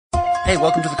Hey,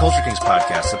 welcome to the Culture Kings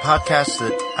podcast, a podcast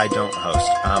that I don't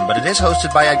host. But it is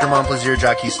hosted by Edgar Montplaisir,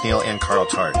 Jacques Steele, and Carl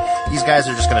Tart. These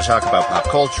guys are just going to talk about pop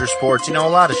culture, sports, a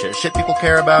lot of shit. Shit people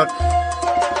care about.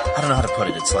 I don't know how to put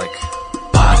it. It's like...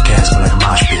 Podcast but like a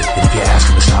mosh pit. And if you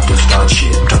ask them to stop, they'll start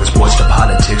shit. I'm talking sports to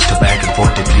politics to back and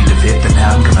forth. They plead the fifth, and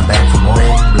now I'm coming back for more.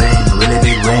 Bling, really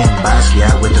big ring.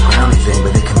 Basquiat with the crowny thing,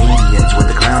 but the comedians with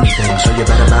the clowny thing. So you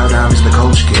better bow down, it's the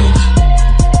Culture Kings.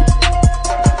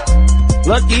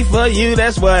 Lucky for you,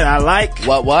 that's what I like.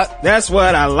 What? That's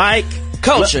what I like.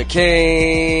 Culture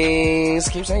Kings.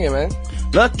 Keep singing, man.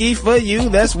 Lucky for you,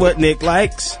 that's what Nick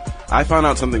likes. I found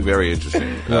out something very interesting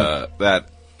that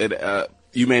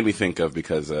you made me think of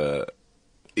because you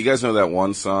guys know that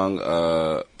one song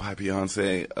by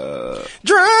Beyonce?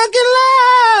 Drunk in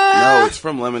Love. No, it's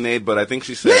from Lemonade, but I think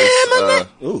she says...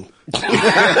 Ooh.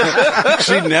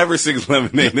 She never sings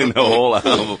Lemonade in the whole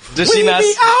album. Does she not?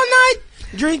 Be all night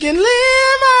drinking lemonade.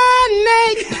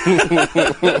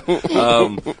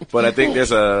 But I think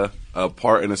there's a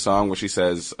part in the song where she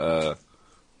says,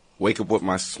 wake up with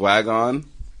my swag on,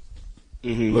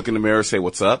 look in the mirror, say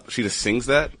what's up. She just sings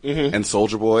that, and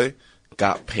Soulja Boy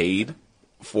got paid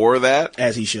for that.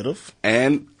 As he should have.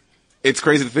 And it's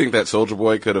crazy to think that Soulja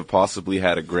Boy could have possibly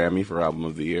had a Grammy for Album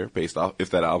of the Year based off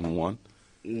if that album won.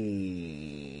 Wait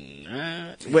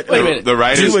a minute. The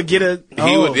writers, he would get a...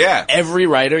 He would, yeah. Every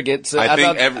writer gets... I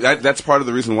think that's part of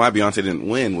the reason why Beyonce didn't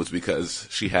win was because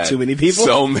she had too many people?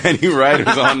 so many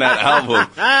writers on that album.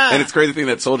 And it's crazy to think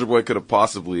that Soulja Boy could have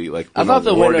possibly I thought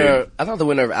the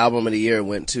winner of Album of the Year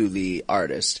went to the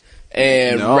artist,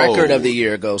 and No. Record of the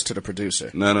Year goes to the producer.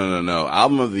 No.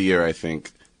 Album of the Year, I think,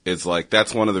 is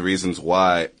that's one of the reasons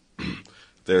why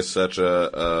there's such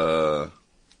a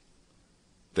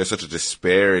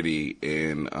disparity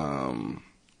in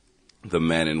the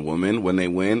men and women when they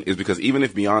win, is because even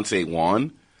if Beyonce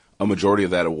won, a majority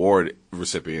of that award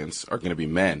recipients are going to be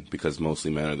men, because mostly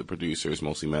men are the producers,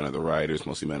 mostly men are the writers,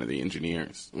 mostly men are the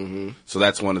engineers. So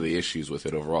that's one of the issues with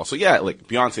it overall. So yeah,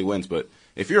 Beyonce wins, but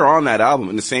if you're on that album,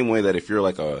 in the same way that if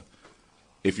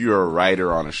you're a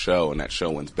writer on a show and that show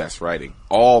wins best writing,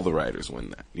 all the writers win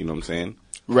that. You know what I'm saying?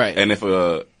 Right. And if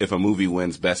a movie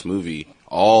wins best movie,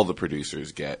 all the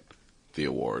producers get the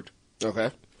award.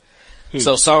 Okay.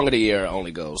 So Song of the Year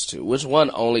only goes to... Which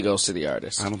one only goes to the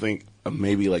artist? I don't think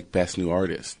maybe best new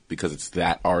artist because it's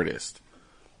that artist.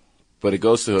 But it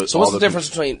goes to So what's the difference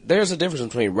between... There's a difference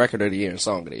between Record of the Year and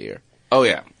Song of the Year. Oh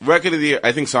yeah, Record of the Year.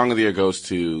 I think Song of the Year goes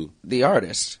to The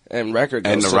artist. And Record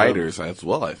goes and to the writers as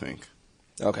well. I think.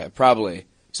 Okay, probably.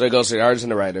 So it goes to the artists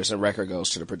and the writers, and Record goes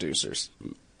to the producers.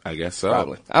 I guess so.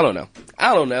 Probably. I don't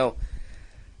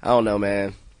know,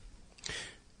 man.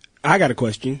 I got a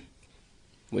question.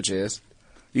 Which is,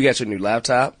 you got your new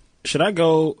laptop? Should I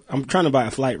go... I'm trying to buy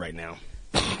a flight right now.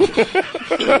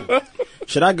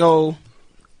 Should I go...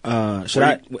 I'm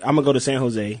going to go to San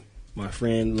Jose. My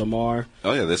friend Lamar.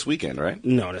 Oh yeah, this weekend, right?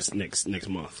 No, that's next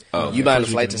month. Oh, You buying a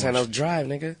flight to San Jose? Drive,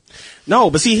 nigga. No,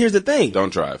 but see, here's the thing.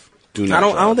 Don't drive. Do not.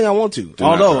 I don't think I want to. Do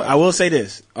not Although drive. I will say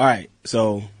this. All right,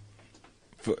 so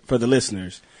for the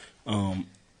listeners,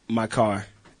 my car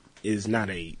is not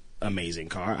a amazing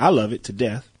car. I love it to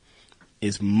death.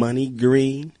 It's money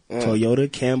green Toyota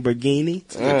Lamborghini.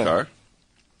 It's a good car.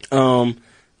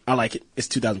 I like it. It's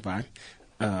 2005.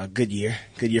 Good year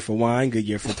for wine. Good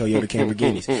year for Toyota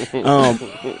Lamborghinis.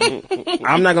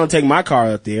 I'm not gonna take my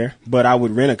car up there, but I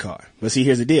would rent a car. But see,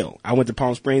 here's the deal. I went to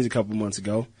Palm Springs a couple months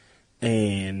ago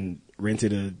and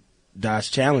rented a Dodge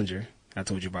Challenger. I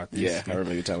told you about this. Yeah, I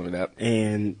remember you telling me that.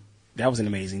 And that was an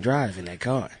amazing drive in that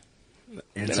car.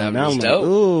 And so that now was I'm like, dope.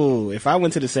 ooh, if I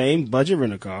went to the same budget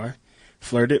rental car,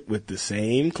 flirted with the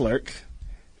same clerk,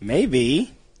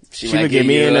 maybe she might would give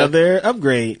me another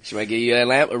upgrade. She might give you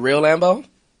a real Lambo?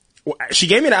 Well, she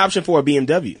gave me the option for a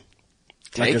BMW.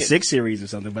 Like Take a it. 6 Series or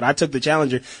something. But I took the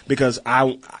Challenger because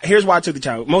here's why I took the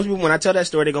Challenger. Most people, when I tell that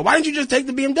story, they go, why didn't you just take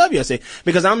the BMW? I say,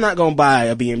 because I'm not going to buy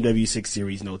a BMW 6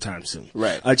 Series no time soon.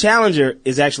 Right. A Challenger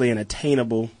is actually an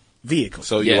attainable vehicle.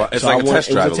 So Yeah. it's So like a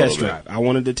test drive. It was a test little drive. I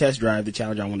wanted to test drive the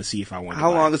Challenger. I want to see if I wanted How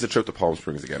to buy long it. is the trip to Palm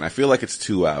Springs again? I feel like it's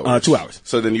 2 hours. 2 hours.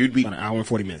 So then you'd be About an hour and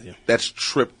 40 minutes, yeah.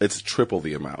 it's triple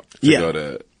the amount to Yeah. go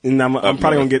to. And I'm probably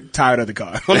north. going to get tired of the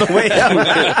car on the way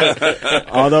out.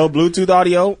 Although Bluetooth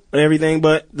audio and everything,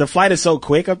 but the flight is so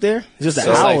quick up there. It's just an So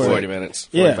it's hour. like 40 minutes,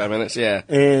 Yeah. 45 minutes, yeah.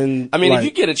 And I mean, like, if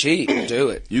you get it cheap, do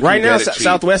it. You can right now, get it cheap.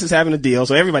 Southwest is having a deal.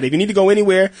 So everybody, if you need to go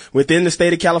anywhere within the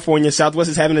state of California,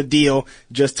 Southwest is having a deal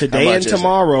just today much and is it?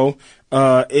 tomorrow.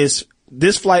 Is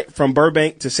this flight from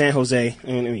Burbank to San Jose?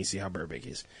 And let me see how Burbank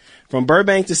is. From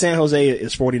Burbank to San Jose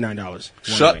is $49.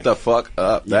 Shut the fuck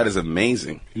up. That is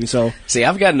amazing. And so See,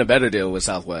 I've gotten a better deal with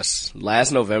Southwest.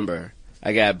 Last November,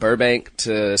 I got Burbank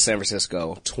to San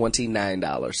Francisco,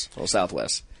 $29 on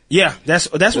Southwest. Yeah, that's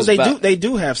what they do. They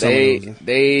do have some of those.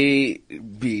 They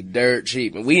be dirt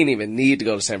cheap, and we didn't even need to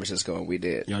go to San Francisco, and we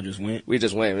did. Y'all just went. We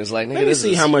just went. It was like, nigga, Let me this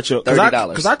see is how much. $30.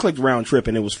 Because I clicked round trip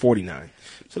and it was $49.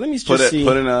 So let me just Put see.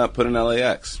 in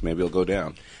LAX. Maybe it'll go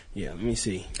down. Yeah, let me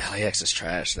see. LAX is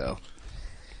trash, though.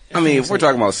 I mean, if we're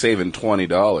talking about saving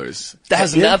 $20,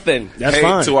 That's Yeah. nothing. That's hey,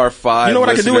 fine. to our 5 You know what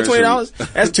I could do with listeners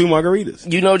 $20? That's 2 margaritas.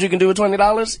 You know what you can do with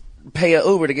 $20? Pay an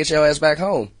Uber to get your ass back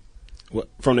home. What,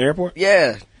 from the airport?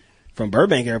 Yeah. From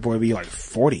Burbank Airport, it'd be like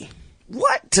 40.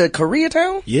 What? To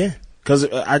Koreatown? Yeah, because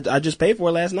I just paid for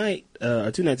it last night,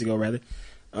 or 2 nights ago rather.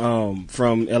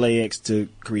 From LAX to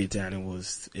Koreatown, it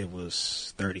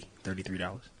was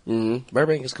 $33. Mm-hmm.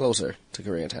 Burbank is closer to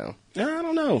Koreatown. I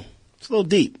don't know. It's a little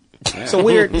deep. It's a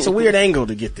weird angle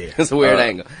to get there. It's a weird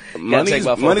angle. Money's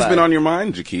been on your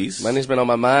mind, Jaquise. Money's been on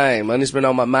my mind. Money's been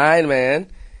on my mind, man.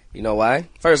 You know why?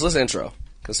 First, let's intro.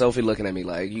 Because Sophie looking at me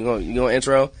like, you gonna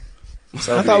intro?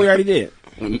 Sophie, I thought we already did.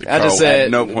 I just said.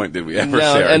 At no point did we ever No,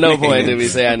 say our at no names. point did we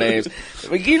say our names.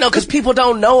 You know, because people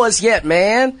don't know us yet,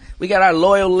 man. We got our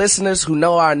loyal listeners who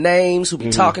know our names, who be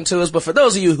talking to us. But for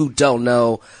those of you who don't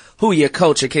know who your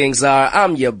Culture Kings are,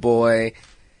 I'm your boy,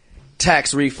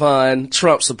 tax refund,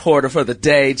 Trump supporter for the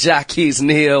day, Jaquise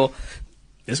Neal.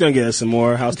 It's gonna get us some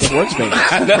more How Stuff Works fans.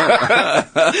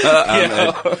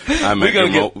 I'm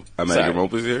Edgar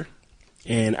Mopes here.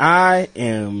 And I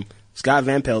am Scott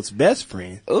Van Pelt's best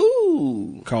friend,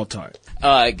 Ooh. Carl Tart.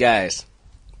 Alright, guys.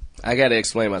 I gotta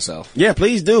explain myself. Yeah,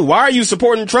 please do. Why are you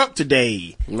supporting Trump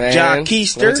today, Man,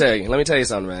 Jaqueister? let me tell you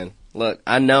something, man. Look,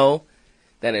 I know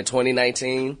that in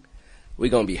 2019, we're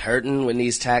gonna be hurting when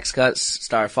these tax cuts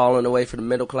start falling away for the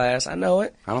middle class. I know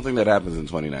it. I don't think that happens in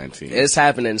 2019. It's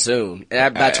happening soon. By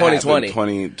 2020.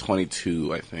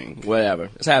 2022, I think. Whatever.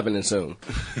 It's happening soon.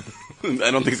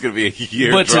 I don't think it's going to be a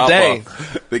year But drop today-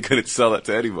 off. They couldn't sell it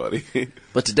to anybody.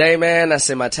 But today, man, I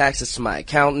sent my taxes to my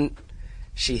accountant.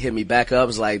 She hit me back up.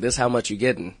 Was like, this how much you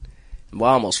getting? Well,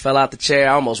 I almost fell out the chair.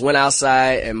 I almost went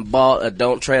outside and bought a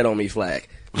 "Don't Tread on Me" flag.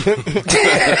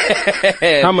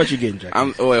 How much you getting, Jack?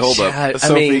 Wait, hold up. I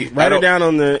Sophie, mean, Write it down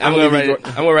on the. I'm gonna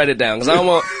write it down because I don't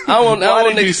want.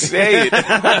 Why did you say it?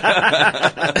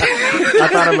 I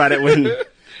thought about it when.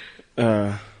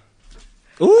 don't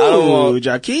want-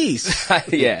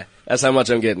 Jaquise. Yeah, that's how much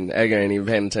I'm getting. Edgar ain't even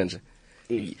paying attention.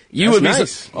 You That's would be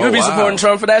nice. you would be Oh, wow. supporting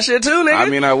Trump for that shit too, nigga. I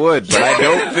mean, I would, but I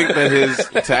don't think that his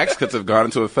tax cuts have gone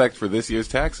into effect for this year's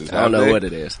taxes. I don't have know they? what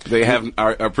it is. They have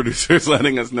our producers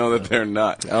letting us know that they're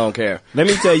not. I don't care. Let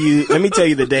me tell you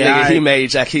the day Nigga, he I. made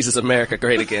Jaquise's America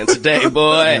great again today,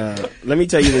 boy. Let me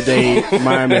tell you the day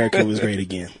my America was great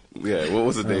again. Yeah, what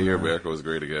was the day your America was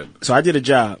great again? So I did a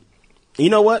job. You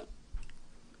know what?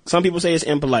 Some people say it's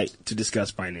impolite to discuss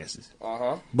finances.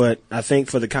 Uh-huh. But I think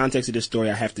for the context of this story,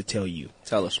 I have to tell you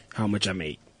Tell us. how much I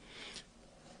made.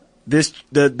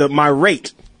 My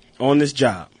rate on this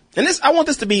job, and I want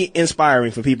this to be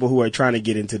inspiring for people who are trying to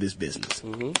get into this business.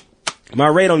 Mm-hmm. My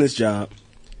rate on this job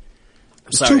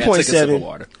is Sorry, I took a sip of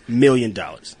water. $2.7 million.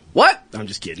 What? I'm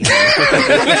just kidding.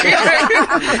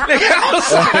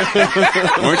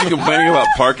 Weren't you complaining about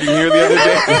parking here the other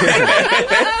day?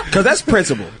 Because that's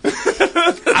principle.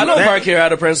 I don't park here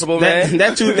out of principle, man.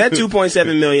 That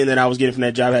 $2.7 million that I was getting from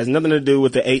that job has nothing to do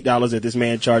with the $8 that this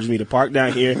man charged me to park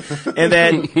down here, and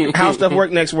that How Stuff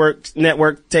Work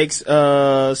Network takes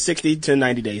 60 to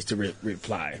 90 days to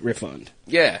refund.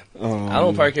 Yeah. I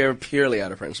don't park here purely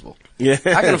out of principle. Yeah,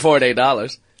 I can afford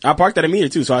 $8. I parked at a meter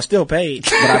too, so I still paid,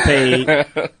 but I paid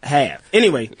half.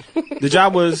 Anyway, the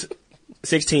job was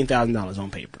 $16,000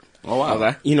 on paper. Oh, wow.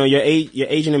 Okay. You know, your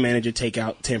agent and manager take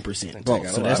out 10%. Both.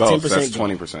 So that's Both, 10%. that's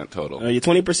 20% total. Your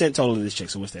 20% total of this check.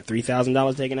 So what's that?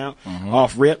 $3,000 taken out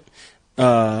off rip.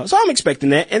 So I'm expecting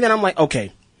that, and then I'm like,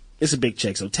 okay, it's a big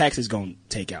check, so tax is gonna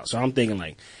take out. So I'm thinking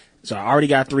like, so I already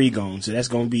got 3 gone, so that's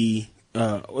gonna be.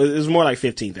 It was more like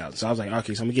 15,000. So I was like,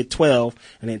 okay, so I'm gonna get 12,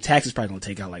 and then tax is probably gonna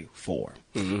take out like 4.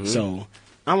 So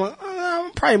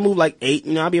I'll probably move like 8.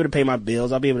 You know, I'll be able to pay my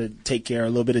bills. I'll be able to take care of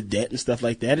a little bit of debt and stuff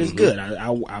like that. It's good.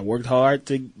 I worked hard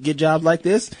to get jobs like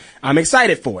this. I'm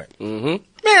excited for it. Man,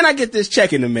 I get this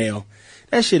check in the mail.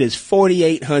 That shit is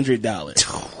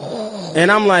 $4,800,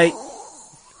 and I'm like,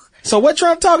 so what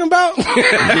Trump talking about?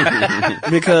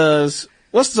 Because.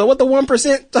 What the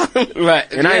 1%?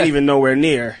 Right. And I ain't even nowhere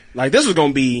near. Like, this was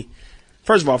gonna be,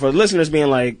 first of all, for the listeners being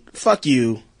like, fuck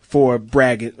you for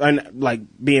bragging, like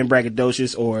being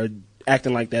braggadocious or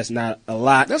acting like that's not a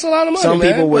lot. That's a lot of money, Some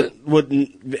man, people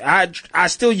wouldn't. I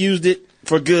still used it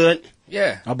for good.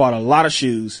 Yeah. I bought a lot of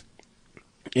shoes.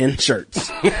 in shirts.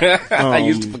 I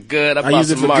used it for good. I bought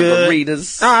used it some for good.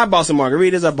 margaritas. I bought some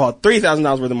margaritas. I bought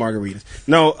 $3,000 worth of margaritas.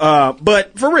 No,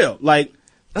 but for real, like,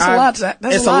 That's a lot.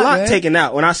 That's it's a lot, man. taken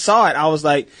out. When I saw it, I was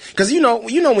like, because you know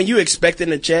when you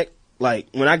expecting a check. Like,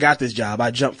 when I got this job, I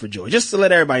jumped for joy. Just to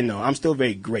let everybody know, I'm still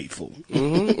very grateful.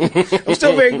 I'm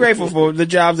still very grateful for the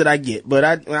jobs that I get. But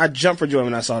I jumped for joy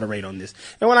when I saw the rate on this.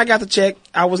 And when I got the check,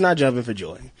 I was not jumping for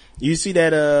joy. You see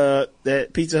that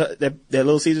Pizza Hut, that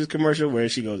Little Caesars commercial where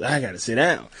she goes, I gotta sit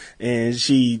down. And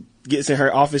she gets in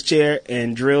her office chair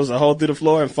and drills a hole through the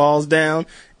floor and falls down,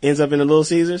 ends up in the Little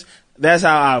Caesars. That's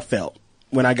how I felt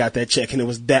when I got that check, and it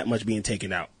was that much being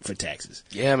taken out for taxes.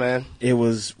 Yeah, man. It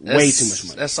was way too much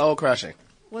money. That's soul crushing.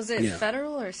 Was it Yeah.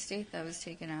 federal or state that was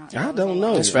taken out? I don't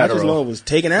know. It's I federal. just know it was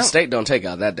taken The out. state don't take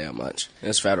out that damn much.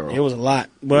 It's federal. It was a lot.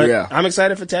 But Yeah. I'm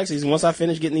excited for tax season once I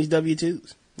finish getting these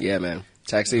W-2s. Yeah, man.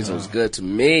 Tax season was good to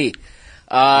me.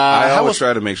 I how always was-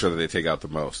 try to make sure that they take out the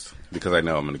most because I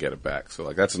know I'm going to get it back. So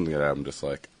like that's something that I'm just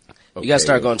like, okay. You gotta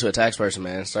start going to a tax person,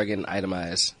 man. Start getting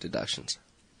itemized deductions.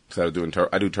 So I do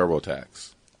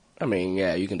TurboTax. I mean,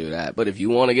 yeah, you can do that. But if you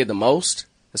want to get the most,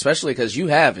 especially because you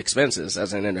have expenses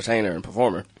as an entertainer and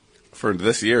performer, For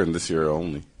this year and this year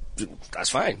only. that's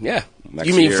fine. Yeah. Next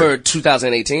you mean year. for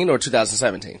 2018 or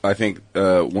 2017? I think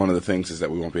one of the things is that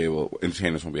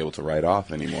entertainers won't be able to write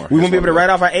off anymore. We That's won't be able to one of write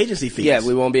off our agency fees. Yeah,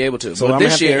 we won't be able to. So but I'm gonna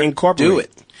this have year, to incorporate. do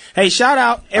it. Hey, shout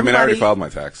out I everybody. mean, I already filed my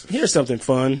taxes. Here's something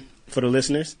fun for the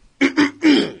listeners.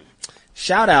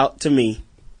 Shout out to me.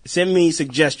 Send me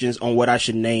suggestions on what I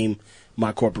should name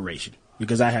my corporation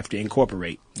because I have to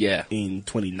incorporate Yeah. in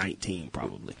 2019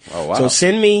 probably. Oh, wow. So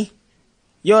send me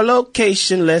your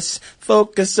location. Let's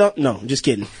focus on. No, just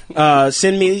kidding.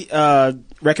 Send me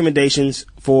recommendations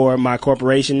for my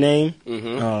corporation name.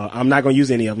 I'm not going to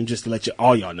use any of them just to let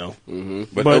all y'all know.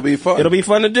 But it'll be fun. It'll be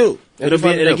fun to do.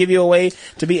 It'll give you a way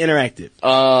to be interactive.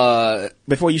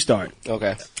 Before you start,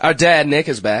 Okay. Our dad, Nick,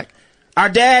 is back. our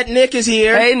dad Nick is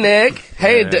here. Hey, Nick.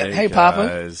 Hey, Papa.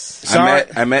 guys. Sorry.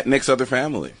 I met Nick's other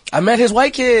family. I met his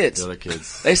white kids. The other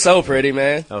kids. They so pretty,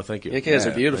 man. Oh, thank you. Your kids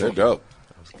Yeah, are beautiful. They're dope.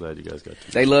 I was glad you guys got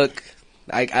to. They look.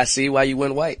 I see why you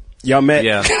went white. Y'all met.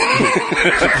 Yeah. Y'all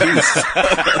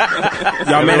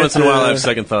Every met once at in a while, I the- have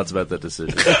second thoughts about that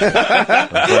decision. I'm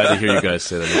glad to hear you guys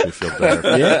say that. Makes me feel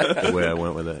better. Yeah. The way I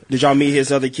went with it. Did y'all meet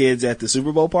his other kids at the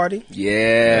Super Bowl party?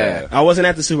 Yeah. I wasn't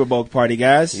at the Super Bowl party,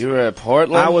 guys. You were at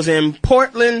Portland. I was in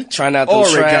Portland, trying out them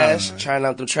Oregon. trash. Trying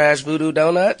out them trash voodoo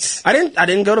donuts. I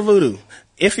didn't go to Voodoo.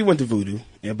 If he went to Voodoo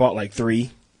and bought like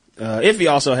 3. If he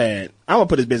also had, I'm gonna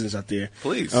put his business out there.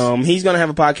 Please. He's gonna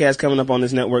have a podcast coming up on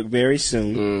this network very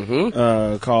soon.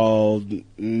 Called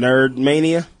Nerd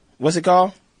Mania. What's it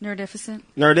called? Nerdificent.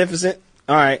 Nerdificent.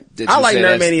 All right. Did I you like say Nerd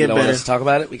that's- Mania you don't want better. us to talk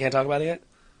about it? We can't talk about it yet?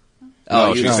 No,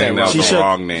 you she's were saying that was She the shook,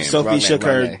 wrong name. Sophie Wrong name, shook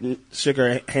wrong her name. shook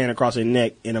her hand across her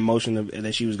neck in a motion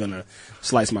that she was gonna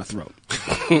slice my throat.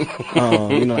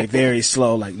 Like very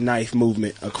slow, like knife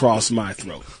movement across my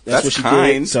throat. That's what she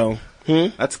kind. did. So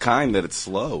That's kind that it's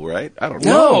slow, right? I don't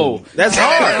know. no, that's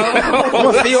hard. I'm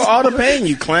gonna feel all the pain,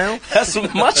 you clown. That's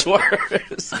much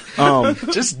worse.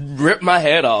 Just rip my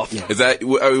head off. Is that,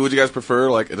 would you guys prefer,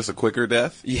 like, just a quicker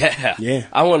death? Yeah. Yeah.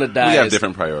 I want to die. We have as-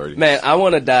 different priorities. Man, I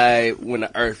want to die when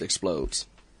the earth explodes.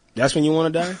 That's when you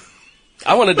want to die.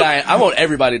 I want to die. I want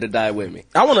everybody to die with me.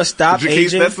 I want to stop Jakees,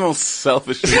 aging. that's the most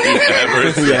selfish thing you've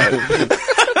ever said.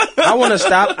 I want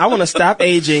to stop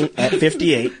aging at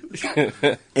 58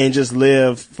 and just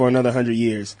live for another 100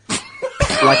 years,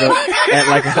 looking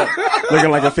like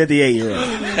a 58-year-old.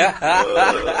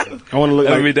 I want to look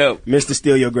That'd like be dope. Mr.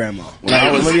 Steal Your Grandma.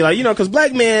 I'm gonna be like, because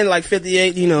black men like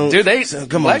 58, Dude, they- so,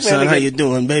 come black on, men, son, they how get- you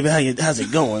doing, baby? How's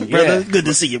it going, brother? Yeah. Good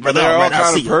to see you, brother. They're all right, I'll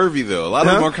kind see of you. pervy, though. A lot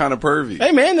of them are kind of pervy.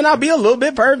 Hey man, then I'll be a little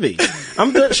bit pervy.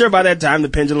 I'm sure by that time the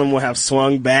pendulum will have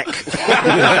swung back.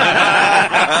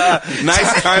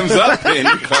 Nice time's up, then,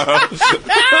 Carl.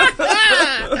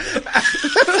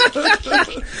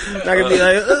 I can be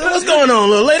like, what's going on,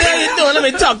 little lady? How you doing? Let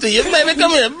me talk to you, baby.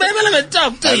 Come here, baby. Let me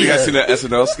talk to Have you. you guys seen that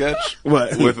SNL sketch?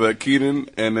 What? With Keenan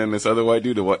and then this other white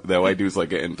dude. That white dude's like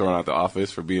getting thrown out the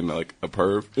office for being like a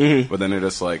perv. Mm-hmm. But then they're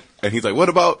just like, and he's like, what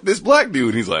about this black dude?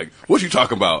 And he's like, what you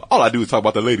talking about? All I do is talk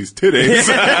about the ladies' titties.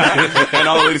 And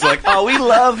all the ladies are like, oh, we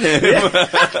love him.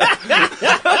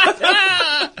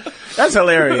 That's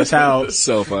hilarious how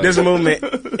So funny. this movement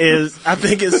is. I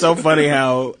think it's so funny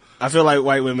how I feel like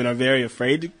white women are very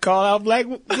afraid to call out black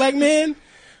men.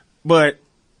 But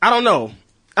I don't know.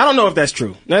 I don't know if that's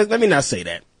true. Let me not say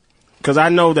that. Because I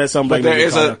know that some black But there men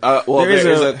is call out- there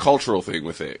is a cultural thing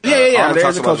with it. Yeah. Arnold There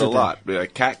talks is a about it cultural a lot. But,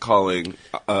 like,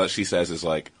 catcalling, she says, is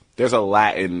like there's a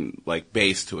Latin like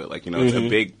base to it. Like, you know, it's a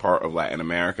big part of Latin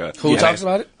America. Who talks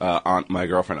about it? My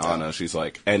girlfriend Anna. She's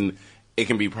like, and it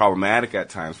can be problematic at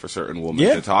times for certain women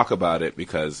to talk about it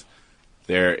because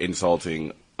they're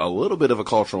insulting a little bit of a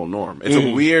cultural norm. It's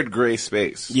a weird gray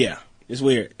space. Yeah. It's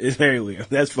weird. It's very weird.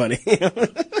 That's funny.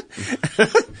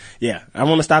 Yeah. I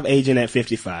want to stop aging at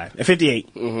 55. At 58.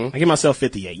 I give myself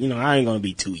 58. You know, I ain't going to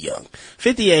be too young.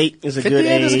 58 is a good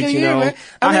 58 age, is a good you year, know.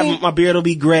 man. My beard will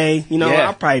be gray. You know, Yeah.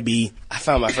 I'll probably be. I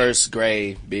found my first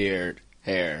gray beard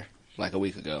hair like a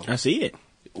week ago. I see it.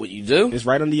 What you do? It's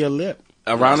right under your lip.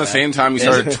 Around the same time you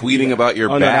started tweeting about your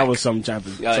Oh, back. no, that was some type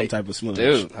of smooth.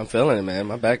 Dude, I'm feeling it, man.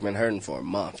 My back been hurting for a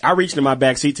month. I reached in my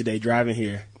back seat today driving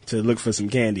here to look for some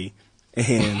candy.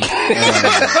 And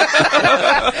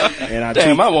I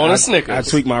Damn, I want a Snickers. I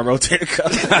tweaked my rotator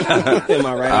cuff in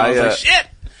my right arm. I was like, shit.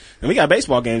 And we got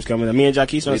baseball games coming up. Me and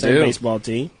Jaquise on the same baseball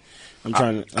team. I'm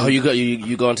trying to. Oh,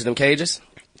 you going to them cages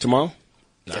Tomorrow?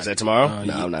 Is that tomorrow?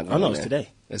 No, I'm not going. Oh, no, it's today.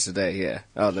 It's today, yeah.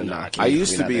 Oh, then no, I can't. I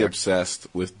used We're to not be there. obsessed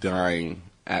with dying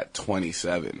at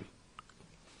 27.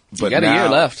 But You got a year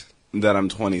now left. that I'm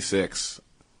 26,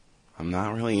 I'm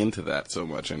not really into that so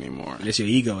much anymore. It's your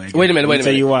ego, Edgar. Wait a minute, Let me wait a minute.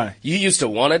 tell you why. You used to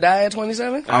want to die at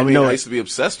 27? I mean, know I it. used to be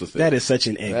obsessed with it. That is such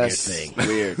an Edgar That's thing.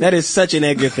 weird. That is such an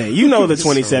Edgar thing. You know the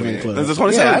 27 There's Club. a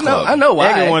 27 Yeah, club. I know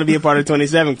why. Edgar want to be a part of the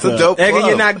 27 Club. dope Edgar, club.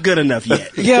 you're not good enough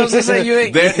yet. Yeah, I was gonna say you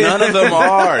ain't. None of them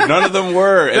are. None of them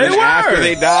were. And They then after were.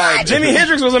 they died, Jimi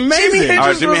Hendrix was amazing. Jimi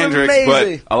Hendrix Jimi was Hendrix,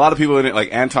 amazing. but a lot of people in it,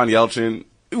 like Anton Yelchin,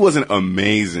 it wasn't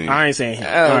amazing. I ain't saying him.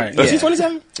 All right. yeah. Is he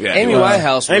 27? Yeah, Amy he was.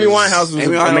 Winehouse. Was, Amy Winehouse was Amy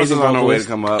an Winehouse amazing was on her way to vocalist.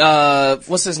 come up.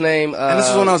 What's his name? and this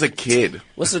is when I was a kid.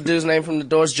 What's the dude's name from the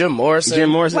Doors? Jim Morrison. Jim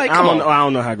Morrison? Like, I come don't on. know. I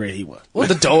don't know how great he was. What,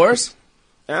 the Doors?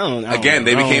 I don't Again,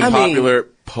 they became I mean- popular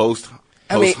post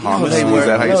I mean, homicide. no, they Is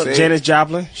that how you were. say it? Janis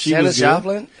Joplin. She was Janis good.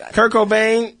 Joplin? Kurt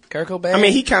Cobain. Kurt Cobain? I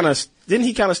mean, he kind of didn't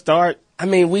he kind of start. I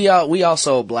mean, we all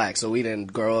sold black, so we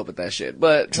didn't grow up with that shit.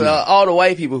 But to all the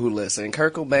white people who listen,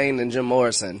 Kurt Cobain and Jim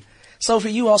Morrison.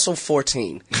 Sophie, you also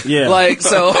 14. Yeah. Like,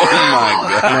 so. Oh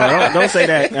my god! No, don't say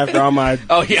that after all my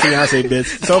fiance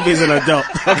bits. Sophie's an adult.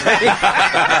 Okay.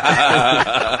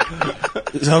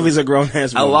 Sophie's a grown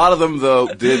ass A woman. lot of them though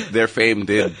their fame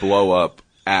did blow up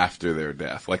after their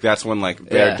death. Like that's when like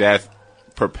their Yeah. death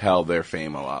propelled their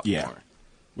fame a lot Yeah. more.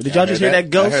 Well, did y'all just hear that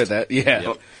ghost? I heard that,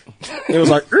 yeah. It was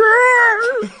like.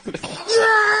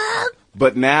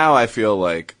 But now I feel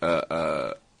like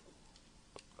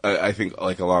I think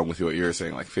like along with what you were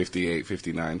saying, like 58,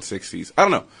 59, 60s. I don't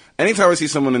know. Anytime I see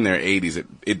someone in their 80s,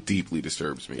 it deeply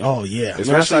disturbs me. Oh, yeah. When I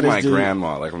saw Especially this my dude-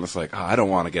 grandma. Like I'm just like, oh, I don't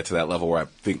want to get to that level where I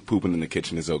think pooping in the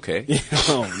kitchen is okay.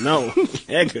 Oh no,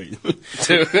 Edgar,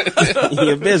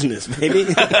 your business, baby.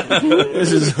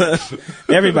 This is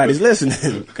everybody's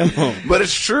listening. Come on. But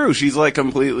it's true. She's like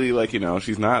completely like, you know,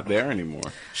 she's not there anymore.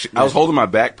 I was holding my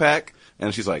backpack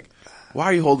and she's like, why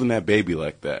are you holding that baby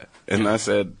like that? And I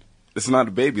said, it's not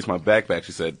a baby, it's my backpack.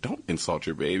 She said, don't insult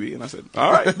your baby. And I said, all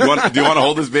right, do you want to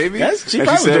hold this baby? She And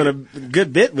probably said, was doing a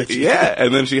good bit with you. yeah.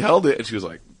 And then she held it and she was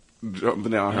like,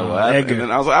 jumping down her lap. Edgar. And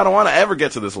then I was like, I don't want to ever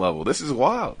get to this level. This is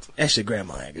wild. That's your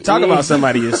grandma, Edgar. Talk about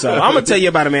somebody you saw. I'm gonna tell you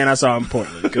about a man I saw in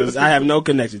Portland because I have no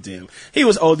connection to him. He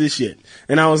was old as shit,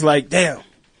 and I was like, damn,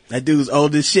 that dude's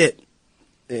old as shit.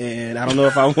 And I don't know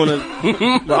if I want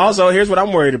to. But also, here's what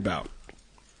I'm worried about.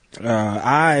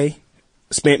 I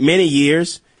spent many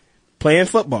years playing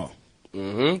football.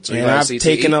 Mm-hmm. So you And got I've CTE.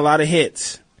 taken a lot of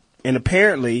hits. And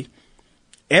apparently,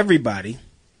 everybody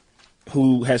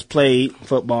who has played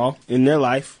football in their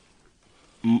life,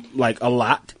 like a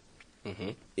lot,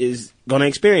 is going to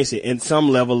experience it in some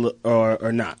level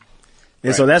or not.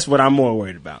 And so that's what I'm more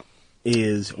worried about,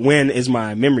 is when is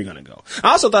my memory going to go. I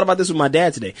also thought about this with my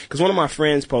dad today, because one of my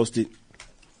friends posted,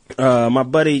 my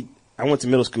buddy, I went to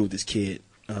middle school with this kid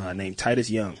named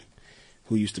Titus Young,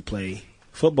 who used to play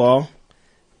football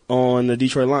on the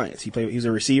Detroit Lions. He was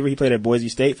a receiver. He played at Boise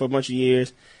State for a bunch of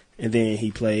years, and then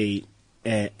he played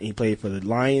for the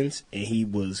Lions, and he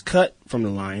was cut from the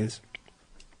Lions,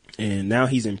 and now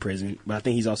he's in prison. But I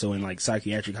think he's also in like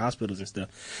psychiatric hospitals and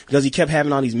stuff because he kept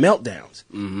having all these meltdowns.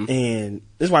 And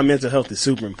this is why mental health is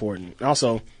super important.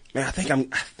 Also, man, I think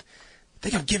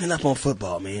I'm giving up on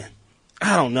football, man.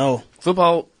 I don't know.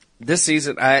 Football this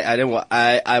season, I didn't.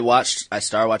 I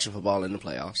started watching football in the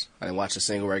playoffs. I didn't watch a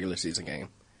single regular season game.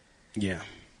 Yeah.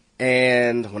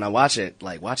 And when I watch it,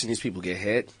 like watching these people get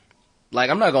hit, like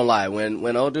I'm not gonna lie,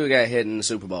 when old dude got hit in the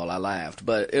Super Bowl, I laughed,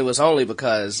 but it was only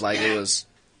because like it was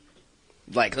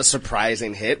like a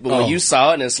surprising hit. But when you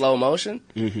saw it in slow motion,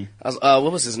 I was,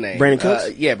 what was his name? Brandon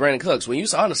Cooks? Yeah, Brandon Cooks. When you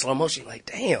saw it in slow motion, you're like,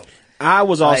 damn. I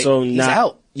was also Like, he's not.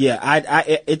 out.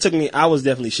 it took me, I was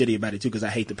definitely shitty about it too because I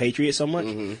hate the Patriots so much.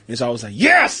 And so I was like,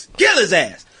 yes, kill his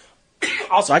ass.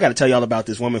 Also, I got to tell y'all about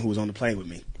this woman who was on the plane with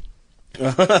me.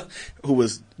 Who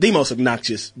was the most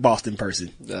obnoxious Boston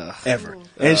person ever.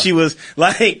 And she was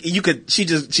like,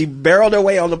 she barreled her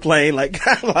way on the plane,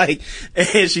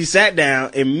 and she sat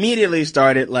down, immediately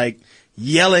started like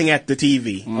yelling at the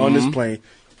TV on this plane.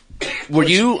 Were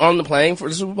you on the plane for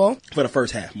the Super Bowl? For the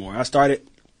first half more.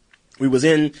 We was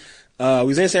in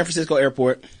San Francisco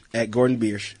Airport at Gordon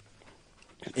Biersch,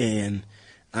 and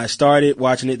I started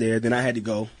watching it there. Then I had to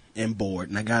go and board,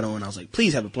 and I got on. I was like,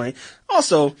 please have a plane.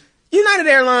 Also, United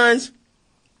Airlines,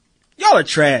 y'all are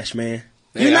trash, man.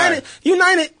 United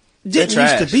didn't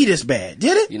used to be this bad,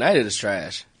 did it? United is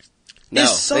trash. No,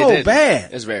 it's so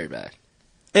bad. It's very bad.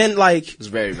 And it's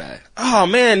very bad. Oh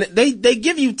man, they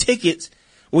give you tickets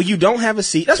when you don't have a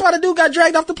seat. That's why the dude got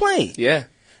dragged off the plane. Yeah.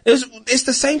 It's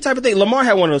the same type of thing. Lamar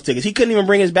had one of those tickets. He couldn't even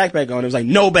bring his backpack on. It was like,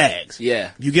 no bags.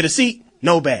 Yeah. If you get a seat,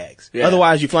 no bags. Yeah.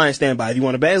 Otherwise, you fly in standby. If you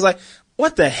want a bag, it's like,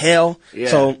 what the hell? Yeah.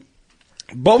 So,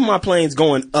 both of my planes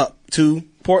going up to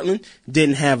Portland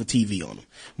didn't have a TV on them.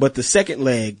 But the second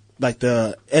leg, like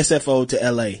the SFO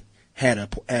to LA, had a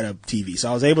TV. So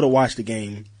I was able to watch the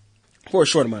game for a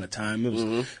short amount of time. It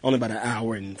was only about an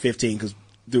hour and 15 because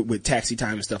with taxi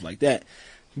time and stuff like that.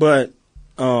 But,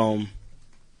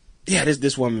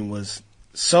 this woman was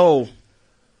so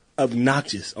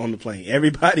obnoxious on the plane.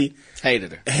 Everybody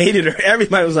hated her.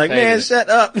 Everybody was like, man, shut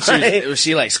up. Was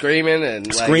she like screaming and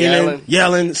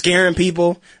yelling, scaring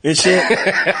people and shit?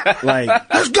 Like,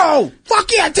 let's go.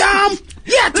 Fuck yeah, Tom.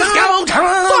 Yeah, Tom. Let's go,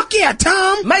 Tom. Fuck yeah,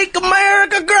 Tom. Make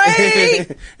America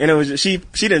great. And it was she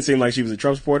didn't seem like she was a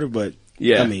Trump supporter, but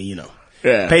yeah. I mean,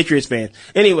 Patriots fan.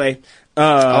 Anyway,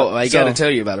 I got to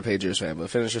tell you about a Patriots fan, but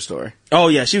finish your story. Oh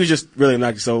yeah, she was just really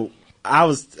obnoxious. So I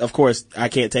was, of course, I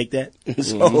can't take that.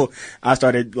 So I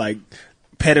started like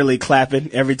pettily clapping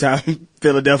every time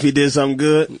Philadelphia did something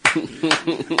good.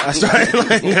 I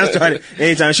started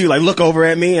anytime she would like look over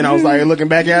at me and I was like looking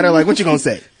back at her like, what you gonna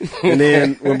say? And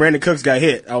then when Brandon Cooks got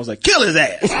hit, I was like, kill his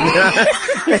ass.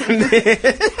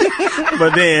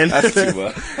 But then That's too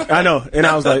much. I know. And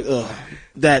I was like, ugh,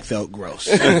 that felt gross.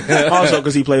 Also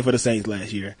because he played for the Saints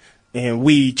last year and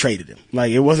we traded him.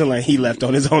 Like it wasn't like he left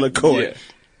on his own accord. Yeah.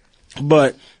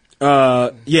 But,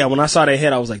 when I saw that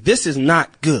hit, I was like, this is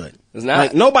not good. It's not.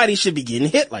 Like, nobody should be getting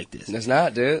hit like this. It's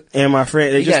not, dude. And my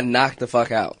friend, he got knocked the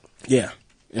fuck out. Yeah.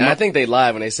 And I think they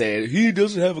lied when they said, he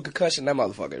doesn't have a concussion. That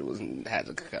motherfucker has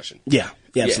a concussion. Yeah.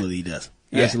 Absolutely he does.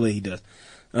 Yeah. Absolutely he does.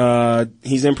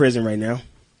 He's in prison right now.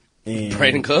 And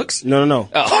Brandon Cooks? No.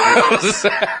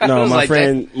 Oh. No, my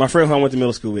friend who I went to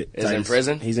middle school with. Is in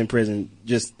prison? He's in prison.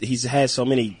 He's had so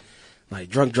many like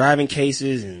drunk driving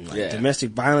cases and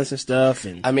domestic violence and stuff.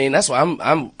 And I mean, that's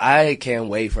why I can't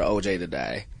wait for OJ to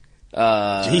die.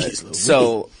 Jeez,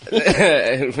 so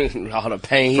all the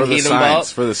pain For the he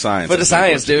science, for the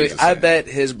science, dude. I bet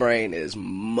his brain is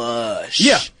mush.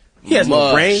 Yeah. He has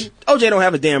no brain. OJ don't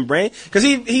have a damn brain because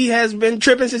he has been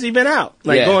tripping since he been out,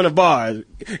 like going to bars.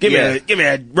 Give me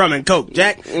a rum and coke,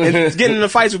 Jack, and getting in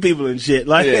fights with people and shit.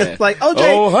 Like like OJ.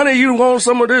 Oh, honey, you want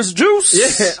some of this juice?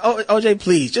 Yeah, OJ,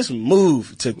 please just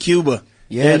move to Cuba.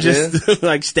 Yeah, and just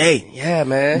like stay. Yeah,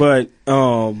 man. But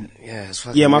it's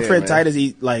fucking my weird, friend man. Titus,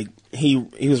 he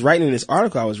was writing in this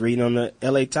article I was reading on the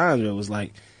LA Times. It was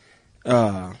like.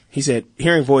 He said,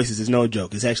 hearing voices is no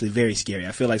joke. It's actually very scary.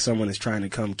 I feel like someone is trying to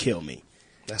come kill me.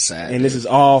 That's sad. And this is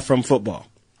all from football.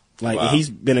 Like, he's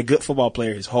been a good football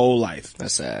player his whole life.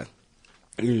 That's sad.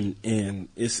 And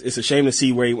it's a shame to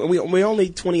see where we're only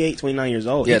 28, 29 years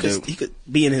old. Yeah, he could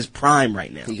be in his prime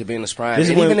right now. He could be in his prime. And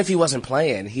even if he wasn't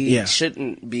playing, he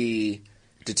shouldn't be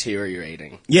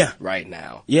deteriorating right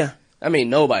now. Yeah. I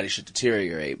mean, nobody should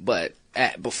deteriorate, but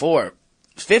before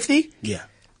 50? Yeah.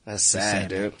 That's sad,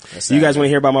 dude. That's sad, you guys want to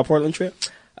hear about my Portland trip?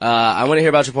 I want to hear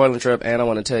about your Portland trip, and I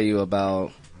want to tell you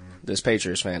about this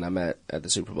Patriots fan I met at the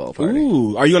Super Bowl party.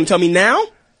 Ooh, are you going to tell me now?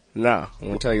 No, I'm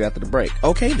going to tell you after the break.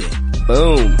 Okay, then.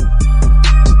 Boom.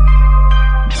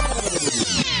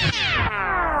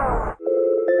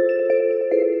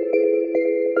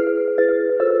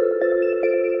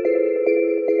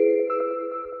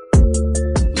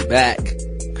 We back.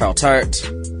 Carl Tart.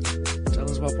 Tell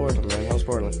us about Portland, man. How's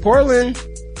Portland? Portland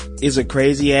is a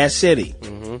crazy ass city.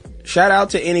 Shout out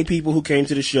to any people who came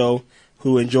to the show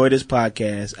who enjoyed this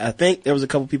podcast. I think there's a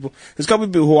couple people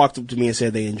who walked up to me and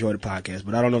said they enjoyed the podcast,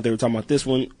 but I don't know if they were talking about this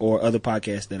one or other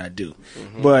podcasts that I do.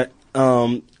 But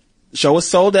show was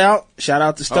sold out. Shout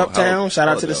out to Stumptown. Shout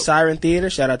out to the Siren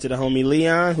Theater. Shout out to the homie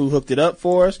Leon who hooked it up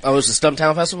for us. Oh, it was the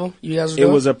Stumptown Festival you guys were It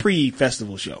doing? was a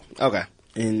pre-festival show. Okay.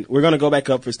 and we're gonna go back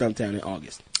up for Stumptown in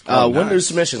August. When do nice.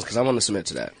 submissions? Because I want to submit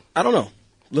to that. I don't know.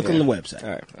 Look on the website. All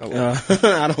right. I will.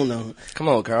 I don't know. Come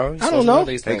on, Carl. I don't know.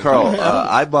 Hey, Carl,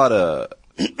 I bought a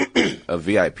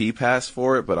VIP pass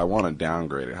for it, but I want to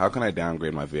downgrade it. How can I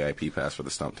downgrade my VIP pass for the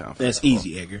Stumptown? That's Festival?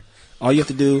 easy, Edgar. All you have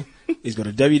to do is go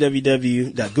to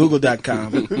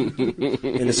www.google.com.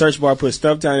 In the search bar, put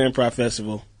Stumptown Improv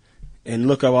Festival, and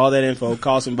look up all that info.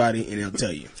 Call somebody, and they'll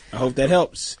tell you. I hope that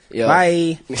helps. Yeah.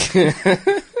 Bye.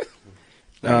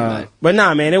 But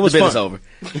nah, man, it was The fun. bit is over.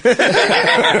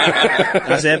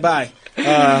 I said bye.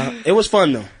 It was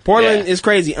fun though. Portland Yeah. is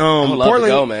crazy. would love to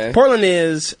Portland, go, man. Portland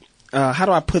is how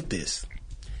do I put this?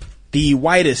 The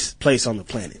whitest place on the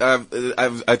planet.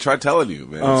 I tried telling you,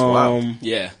 man. It's wild.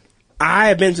 Yeah. I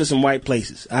have been to some white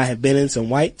places. I have been in some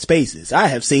white spaces. I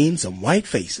have seen some white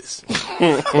faces.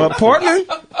 But Portland's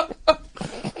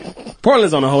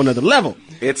on a whole nother level.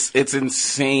 It's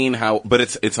insane how, but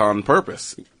it's on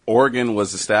purpose. Oregon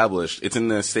was established. It's in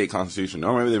the state constitution.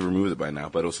 No, maybe they've removed it by now,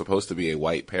 but it was supposed to be a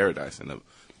white paradise in a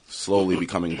slowly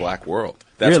becoming black world.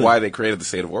 That's Really? why they created the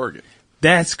state of Oregon.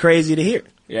 That's crazy to hear.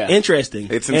 Yeah. Interesting.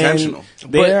 It's And intentional.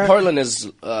 they're- But Portland is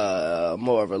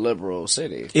more of a liberal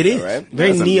city. It is right?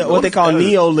 very what they call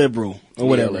neoliberal or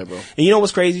whatever. Neoliberal. And you know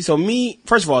what's crazy? So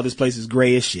first of all, this place is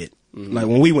gray as shit. Mm-hmm. Like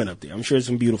when we went up there, I'm sure it's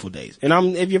some beautiful days. And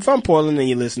if you're from Portland and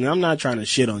you're listening, I'm not trying to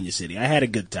shit on your city. I had a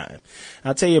good time.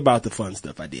 I'll tell you about the fun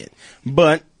stuff I did.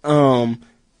 But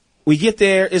we get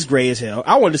there, it's gray as hell.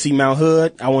 I wanted to see Mount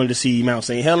Hood. I wanted to see Mount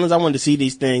St. Helens. I wanted to see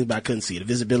these things, but I couldn't see it. The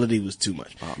visibility was too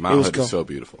much. Mount It was Hood cold. is so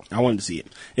beautiful. I wanted to see it.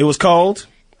 It was cold.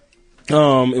 It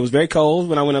was very cold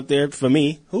when I went up there. For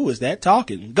me, who is that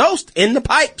talking? Ghost in the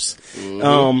pipes.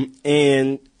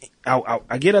 And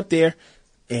I get up there,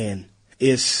 and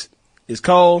it's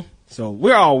cold. So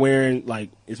we're all wearing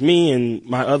it's me and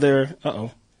my other.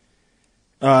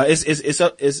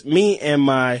 It's me and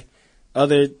my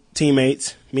other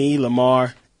teammates. Me,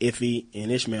 Lamar, Iffy,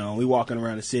 and Ishmael. And we walking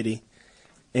around the city,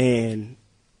 and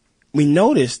we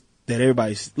noticed that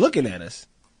everybody's looking at us,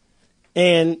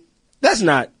 and that's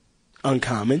not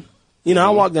uncommon. You know, I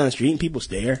walk down the street and people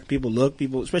stare, people look,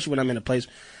 especially when I'm in a place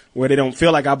where they don't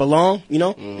feel like I belong, you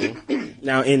know?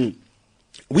 Now,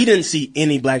 we didn't see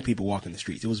any black people walking the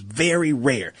streets. It was very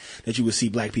rare that you would see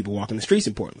black people walking the streets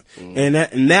in Portland. And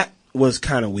that was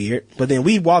kind of weird. But then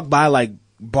we walked by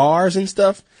bars and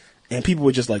stuff, and people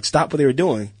would just stop what they were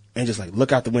doing and just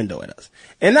look out the window at us.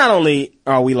 And not only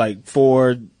are we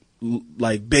four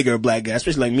bigger black guys,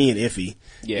 especially me and Iffy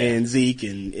and Zeke,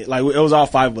 and it was all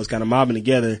five of us kind of mobbing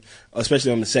together,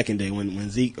 especially on the second day when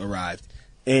Zeke arrived.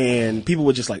 And people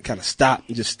would just kind of stop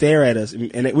and just stare at us.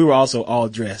 And we were also all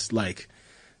dressed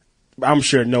I'm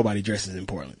sure nobody dresses in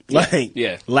Portland.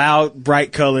 Loud,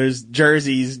 bright colors,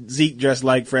 jerseys. Zeke dressed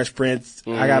like Fresh Prince.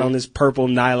 I got on this purple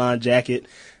nylon jacket,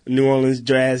 New Orleans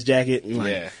jazz jacket.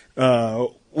 And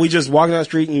we just walked down the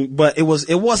street, but it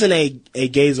wasn't a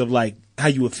gaze of how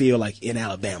you would feel in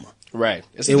Alabama. Right.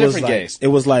 It's a different gaze. It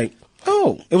was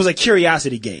it was a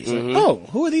curiosity gaze.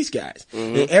 Who are these guys?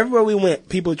 And everywhere we went,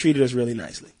 people treated us really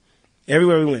nicely.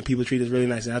 Everywhere we went, people treated us really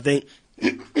nicely. And I think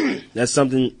that's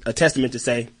a testament to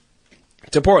say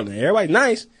to Portland. Everybody's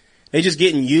nice. They just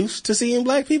getting used to seeing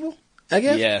black people, I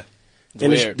guess. Yeah. It's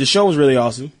And weird. the show was really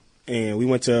awesome. And we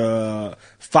went to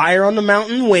Fire on the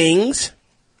Mountain Wings.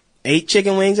 8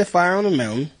 chicken wings at Fire on the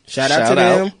Mountain. Shout out to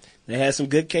them. They had some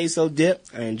good queso dip.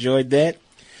 I enjoyed that.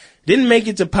 Didn't make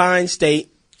it to Pine State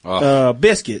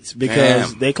biscuits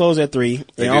because they closed at 3.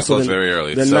 They and do close very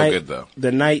early. It's so good, though.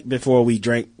 The night before we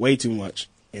drank way too much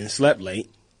and slept late.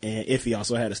 And Iffy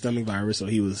also had a stomach virus, so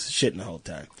he was shitting the whole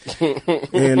time.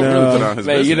 And Put on his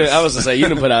Man, business. I was to say, you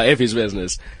didn't put out Iffy's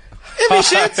business. Iffy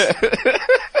shits.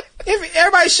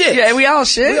 Everybody shit. Yeah, we all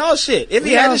shit. We all shit. Iffy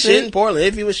We had all to shit shit. in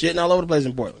Portland. Iffy was shitting all over the place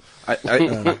in Portland.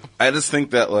 I just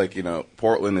think that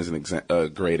Portland is a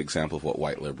great example of what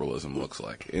white liberalism looks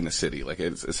like in a city.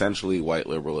 It's essentially white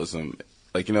liberalism.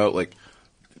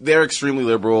 They're extremely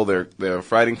liberal. They're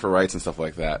fighting for rights and stuff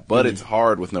like that. But it's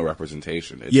hard with no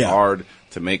representation. It's hard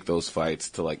to make those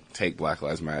fights to take Black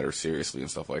Lives Matter seriously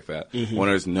and stuff like that when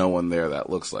there's no one there that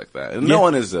looks like that. And no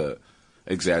one is a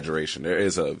exaggeration. There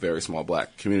is a very small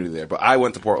black community there. But I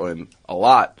went to Portland a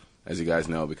lot, as you guys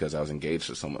know, because I was engaged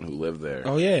to someone who lived there.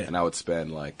 Oh, yeah. And I would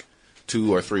spend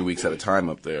 2 or 3 weeks at a time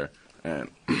up there.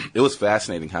 And it was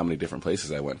fascinating how many different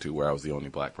places I went to where I was the only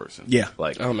black person. Yeah.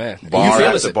 Oh, man. Bar You feel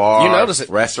after it. bar, You notice it.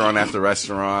 restaurant after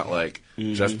restaurant,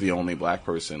 just the only black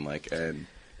person.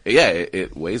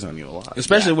 It weighs on you a lot.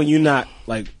 Especially when you're not,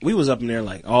 we was up in there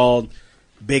all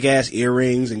big ass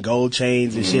earrings and gold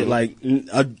chains and shit, like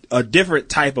a different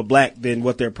type of black than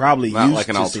what they're probably Not used like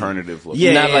an to see. alternative look.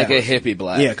 Yeah, Not like a hippie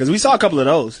black. Yeah, because we saw a couple of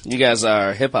those. You guys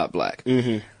are hip hop black.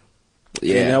 Mm-hmm.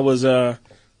 Yeah. And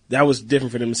that was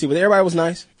different for them to see, but everybody was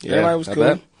nice. Yeah, Everybody was I cool.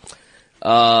 bet.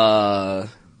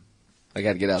 I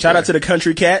got to get out. Shout there. out to the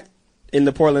Country Cat in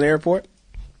the Portland airport.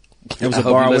 There was I a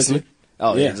hope bar you with listen. me.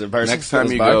 Oh, Yeah. yeah. It's a person. Next time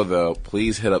It's you bar. go, though,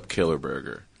 please hit up Killer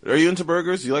Burger. Are you into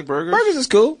burgers? Do you like burgers? Burgers is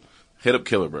cool. Hit up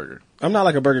Killer Burger. I'm not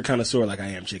like a burger connoisseur like I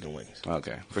am chicken wings.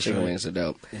 Okay, for Chicken sure. wings are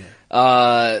dope.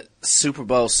 Super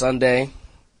Bowl Sunday.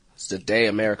 It's the day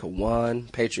America won.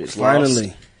 Patriots Finally.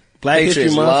 lost. Black Patriots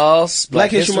History Month. lost.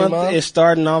 Black History Month is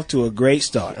starting off to a great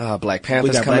start. Black We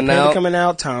Panther's got Black coming Panther out. coming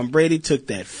out. Tom Brady took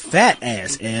that fat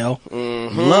ass L.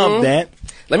 Mm-hmm. Love that.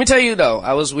 Let me tell you though,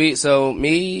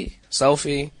 me,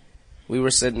 Sophie, we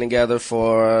were sitting together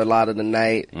for a lot of the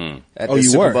night at Oh, the you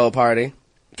Super were? Bowl party.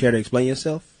 Care to explain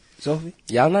yourself, Sophie?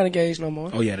 Y'all not engaged no more.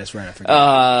 Oh yeah, that's right. I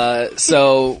forgot.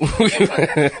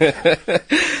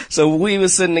 So we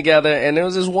was sitting together, and there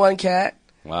was this one cat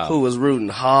Wow. who was rooting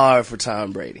hard for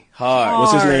Tom Brady. Hard.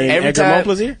 What's his name? Edgar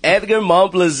Montplaisir? Edgar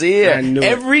Montplaisir. I knew it.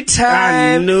 Every I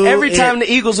time, knew every it. time the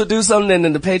Eagles would do something and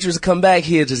then the Patriots would come back,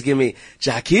 he'd just give me,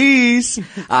 Jaquez,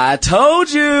 I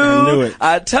told you. I knew it.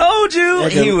 I told you.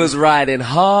 Edgar- He was riding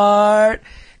hard.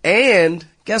 And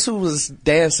guess who was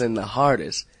dancing the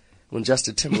hardest? When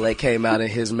Justin Timberlake came out in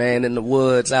his Man in the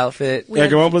Woods outfit.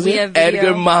 Edgar Montplaisir? We have video.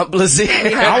 Edgar Montplaisir.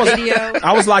 We have video.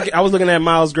 I was looking at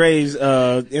Miles Gray's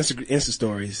Insta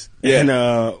stories, and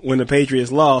when the Patriots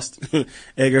lost,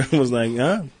 Edgar was like,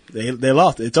 "Huh? They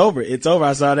lost. It's over. It's over."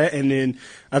 I saw that, and then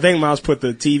I think Miles put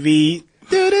the TV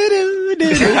on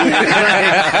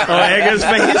Edgar's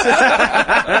face,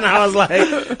 and I was like,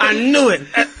 "I knew it."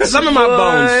 Some of my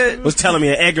bones was telling me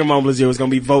that Edgar Montplaisir was going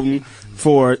to be voting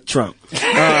for Trump.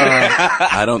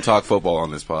 I don't talk football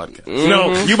on this podcast.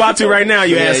 No, you about to right now,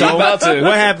 you Yeah, asshole. you about to.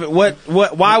 What happened? What?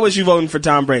 Why was you voting for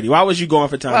Tom Brady? Why was you going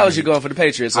for Tom? Why was Brady? you going for the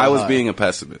Patriots? so I was hard? being a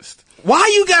pessimist.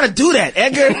 Why you gotta do that,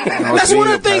 Edgar? That's being one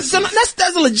of a the things. pessimist.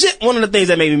 That's legit one of the things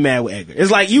that made me mad with Edgar. It's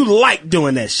like you like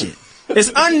doing that shit.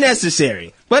 It's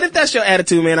unnecessary. But if that's your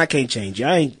attitude, man, I can't change you.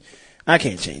 I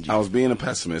can't change you. I was being a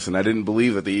pessimist, and I didn't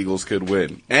believe that the Eagles could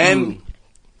win. And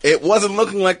it wasn't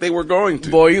looking like they were going to.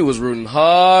 Boy, you was rooting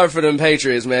hard for them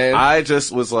Patriots, man. I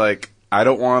just was like, I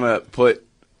don't want to put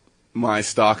my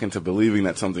stock into believing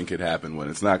that something could happen when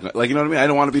it's not. Like, you know what I mean? I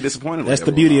don't want to be disappointed. That's like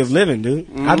the beauty everyone of living,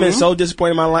 dude. I've been so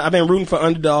disappointed in my life. I've been rooting for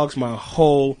underdogs my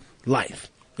whole life,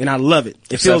 and I love it.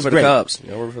 It Except feels for great. the Cubs.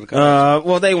 You know, rooting for the Cubs.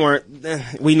 Well, they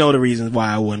weren't. We know the reasons why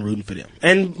I wasn't rooting for them.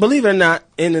 And believe it or not,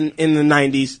 in the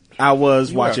 90s, I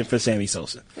was watching for Sammy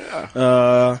Sosa.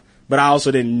 But I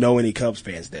also didn't know any Cubs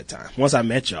fans at that time. Once I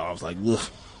met y'all, I was like, ugh,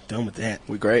 done with that.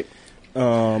 We great.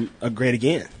 Great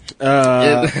again.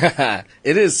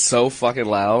 It is so fucking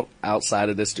loud outside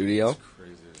of the studio.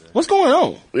 What's going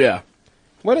on? Yeah.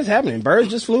 What is happening? Birds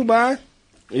just flew by?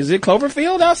 Is it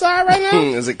Cloverfield outside right now?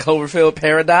 Is it Cloverfield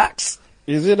Paradox?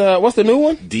 Is it, what's the new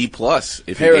one? D plus.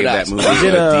 If Paradox. you gave that movie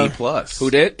Is it, a D plus. Who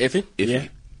did? Iffy? Iffy.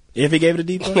 If he gave it a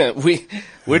D plus?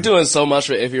 We're doing so much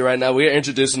for Iffy right now. We're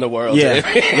introducing the world to Yeah.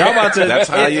 Iffy. Y'all about to. That's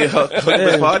how you hook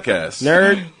this podcast.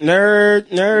 Nerd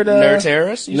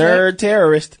terrorist? you said? Nerd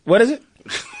terrorist. What is it?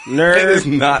 It is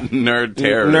not nerd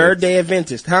terrorist. Nerd Day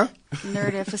Adventist, huh?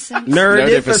 Nerdificent.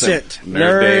 Nerdificent.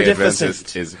 Nerd Day Nerdificent.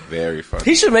 Adventist is very funny.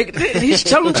 He should make. He should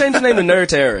tell him to change the name to Nerd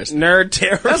Terrorist. Nerd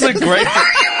terrorist. That's a great.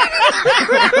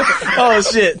 Oh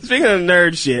shit! Speaking of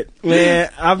nerd shit, man,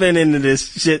 I've been into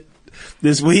this shit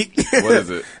this week. What is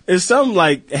it? It's some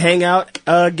like hangout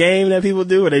game that people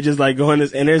do where they just like go in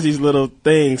this and there's these little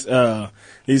things,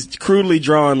 these crudely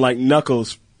drawn like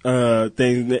knuckles things,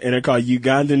 and they're called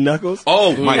Ugandan knuckles.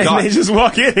 Oh my And god! they just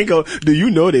walk in and go, "Do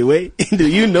you know they way? Do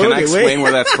you know Can I they explain way?"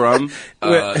 where that's from?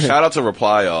 Shout out to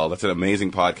Reply All. That's an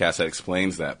amazing podcast that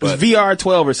explains that. But It's VR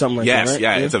 12 or something like yes, that, right?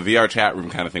 yeah, it's a VR chat room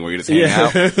kind of thing where you just hang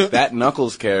Yeah. out. That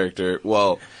Knuckles character,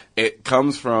 well, it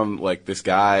comes from like this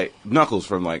guy Knuckles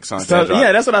from like Sonic the Hedgehog.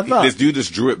 yeah, that's what I thought. This dude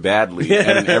just drew it badly, and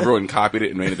then everyone copied it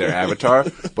and made it their avatar.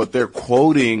 But they're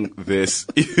quoting this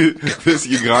this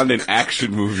Ugandan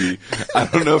action movie. I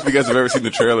don't know if you guys have ever seen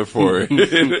the trailer for it.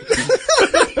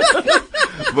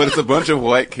 But it's a bunch of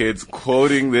white kids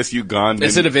quoting this Ugandan.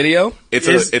 Is it a video? It's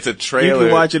a You trailer.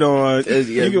 can watch it on. Yeah,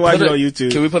 You can watch put it on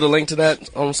YouTube. Can we put a link to that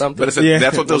on something? But Yeah.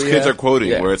 that's what those kids are quoting,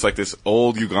 Yeah. where it's like this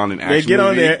old Ugandan action They get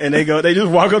on movie. there and they go. They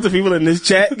just walk up to people in this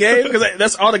chat game because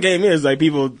that's all the game is. Like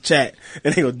people chat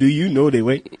and they go, "Do you know they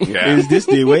way? Yeah. Is this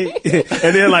the way?"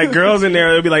 And then like girls in there,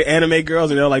 it'll be like anime girls,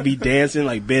 and they'll like be dancing,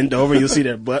 like bend over. You'll see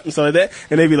their butt and stuff like that,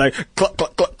 and they'll be like, "Cluck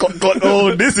cluck cluck cluck."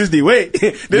 oh, this is the way.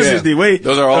 This is the way.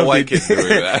 Those are all of white the- kids doing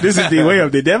that. This is the way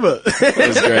of the devil.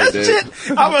 That's great, dude.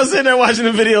 Shit, I was sitting there watching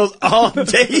the videos all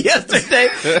day yesterday.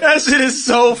 That shit is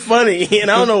so funny. And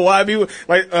I don't know why people,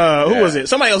 like, who was it?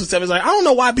 Somebody else said, it's like, I don't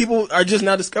know why people are just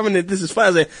now discovering that this is fun. I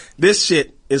was like, this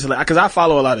shit is like, cause I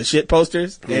follow a lot of shit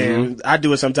posters and I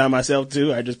do it sometimes myself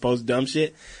too. I just post dumb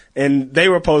shit. And they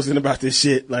were posting about this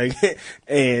shit, like,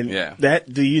 and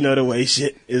that, do you know the way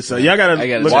shit is? So y'all gotta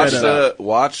look watch that up.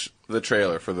 watch the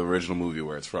trailer for the original movie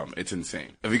where it's from. It's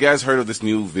insane. Have you guys heard of this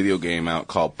new video game out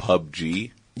called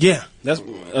PUBG? Yeah, that's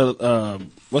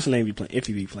what's the name you playing?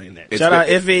 Iffy be playing that. It's Shout out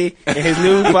Iffy and his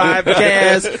new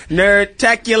podcast,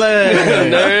 Nerdtacular.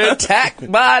 Nerd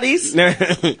tack bodies.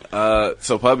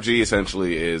 So PUBG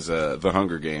essentially is the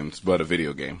Hunger Games, but a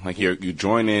video game. Like you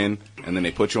join in, and then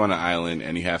they put you on an island,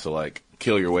 and you have to like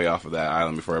kill your way off of that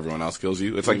island before everyone else kills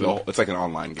you. It's like it's like an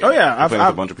online game. Oh yeah, You're playing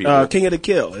with a bunch of people. King of the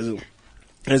Kill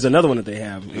is another one that they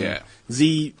have. Yeah.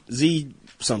 Z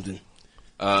something.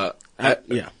 I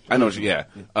know what you,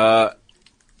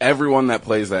 everyone that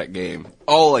plays that game,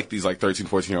 all like these like 13,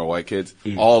 14-year-old white kids,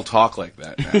 all talk like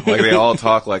that now. Like they all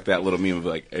talk like that little meme of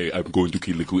like, hey, I'm going to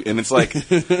kill the queen. And it's like,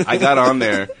 I got on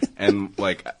there and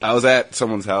like, I was at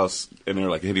someone's house and they were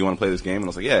like, hey, do you want to play this game? And I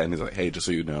was like, yeah. And he's like, hey, just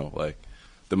so you know, like,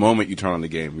 the moment you turn on the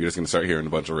game, you're just going to start hearing a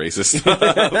bunch of racist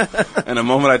stuff. And the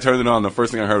moment I turned it on, the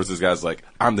first thing I heard was this guy's like,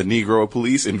 I'm the Negro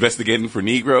police investigating for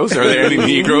Negroes. Are there any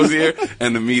Negroes here?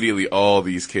 And immediately all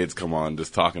these kids come on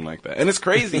just talking like that. And it's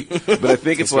crazy. But I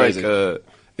think it's like,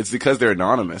 it's because they're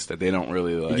anonymous that they don't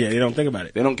really like. Yeah, they don't think about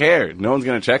it. They don't care. No one's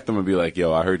going to check them and be like,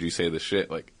 yo, I heard you say this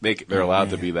shit. Like, they're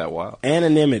allowed to be that wild.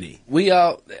 Anonymity. We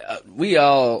all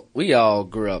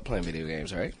grew up playing video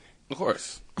games, right? Of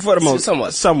course. For the most,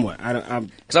 somewhat.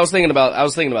 Because I was thinking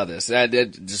about this.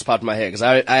 It just popped in my head because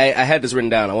I had this written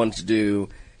down. I wanted to do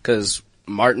because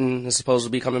Martin is supposed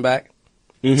to be coming back,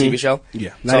 TV show.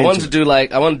 Yeah, so I wanted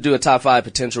to do a top 5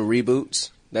 potential reboots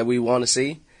that we want to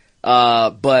see.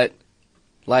 But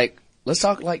like, let's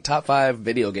talk like top 5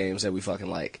 video games that we fucking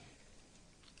like.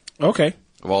 Okay.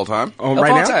 Of all time? Right of all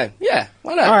now? time. Yeah.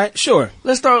 Why not? All right. Sure.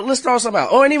 Let's throw some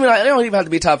out. Or even it don't even have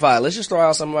to be top 5. Let's just throw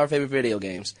out some of our favorite video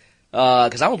games.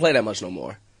 Cause I don't play that much no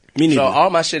more. Me neither. So all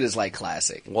my shit is like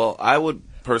classic. Well, I would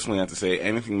personally have to say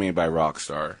anything made by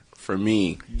Rockstar, for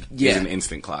me, is an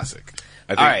instant classic.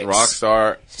 I think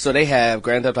Rockstar. So they have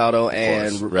Grand Theft Auto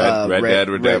and Red Dead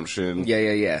Redemption.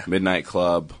 Yeah. Midnight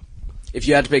Club. If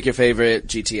you had to pick your favorite,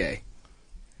 GTA.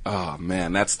 Oh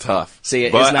man, that's tough. See,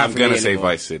 it's but not I'm for gonna me say anymore.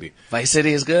 Vice City. Vice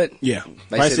City is good. Yeah.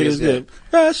 Vice City is good.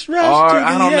 Rush Or to the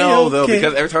I don't know though, okay.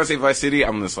 because every time I say Vice City,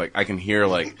 I'm just like I can hear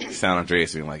like San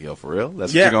Andreas being like, "Yo, for real?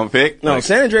 That's what you're gonna pick?" No, Like,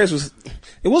 San Andreas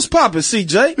was popping.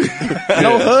 CJ,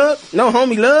 no hug, no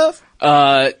homie love.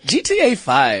 GTA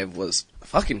 5 was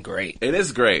fucking great. it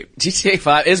is great. GTA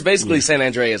 5 is basically San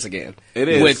Andreas again. It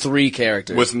is. With 3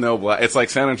 characters. With no black, it's like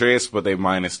San Andreas, but they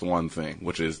minus one thing,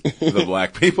 which is the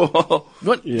black people.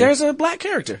 But there's a black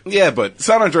character. Yeah, but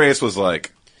San Andreas was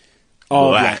like All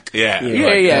black. Yeah,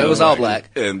 Yeah, it was all black.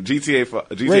 And GTA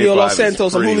Radio 5 Los is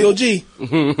Santos and pretty- Julio G.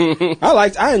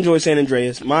 I enjoyed San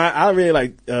Andreas. I really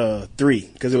like 3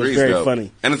 because it was Three's very dope.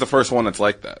 funny. And it's the first one that's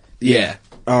like that. Yeah.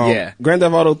 Yeah. Grand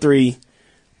Theft Auto 3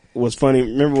 was funny.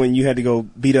 Remember when you had to go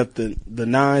beat up the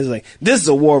nines? Like, this is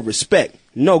a war of respect.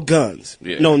 No guns.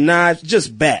 Yeah. No knives,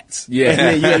 just bats. Yeah.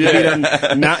 And then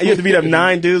you had to beat up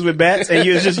 9 dudes with bats, and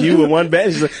it was just you with one bat.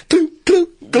 And it's like, clunk, clunk,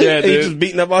 clunk, Yeah, and you dude. just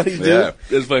beating up all these Yeah. dudes.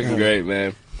 It's fucking great,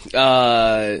 man.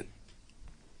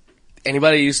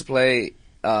 Anybody used to play,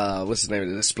 what's his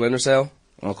name? Splinter Cell?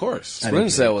 Of course. Splinter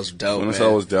Cell was dope, Splinter man.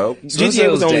 Cell was dope. Splinter GTA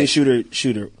Cell was the only dead.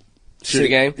 shooter. Shooter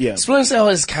game? Yeah. Splinter Cell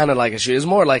is kind of like a shooter. It's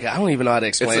more like, I don't even know how to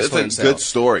explain It's Splinter a Cell. good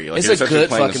story. Like, It's you're a essentially good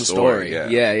playing fucking a story.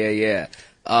 Yeah.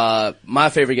 Yeah. My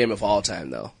favorite game of all time,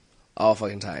 though. All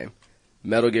fucking time.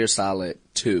 Metal Gear Solid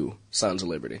 2, Sons of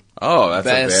Liberty. Oh, that's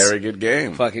Best a very good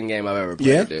game. Fucking game I've ever played,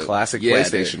 Yeah? dude. Classic Yeah,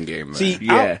 PlayStation dude. game. Man. See,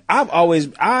 Yeah. I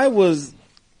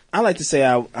like to say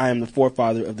I am the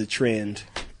forefather of the trend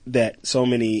that so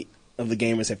many of the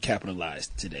gamers have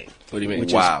capitalized today. What do you mean?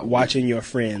 Which Wow. is watching your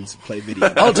friends play video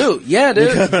games. Oh, dude. Yeah, dude.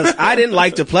 Because I didn't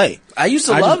like to play. I used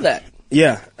to I love just- that.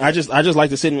 Yeah, I just like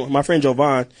to sit with my friend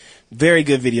Jovan, very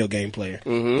good video game player,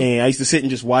 and I used to sit and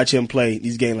just watch him play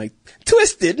these games like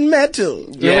Twisted Metal.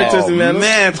 Remember Yeah. Twisted Metal?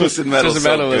 Man, Twisted Metal. Twisted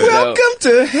Metal is- Welcome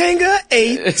to Hangar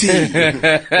 18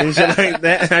 and shit like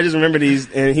that. And I just remember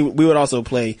these, and we would also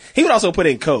play. He would also put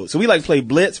in code, so we like play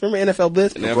Blitz. Remember NFL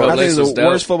Blitz? NFL I think Blitz it's was the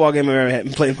dope. worst football game I've ever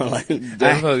had played in my life. I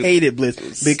Definitely. hated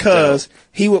Blitz because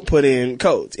he would put in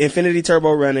codes, Infinity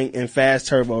Turbo running and Fast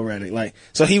Turbo running. Like,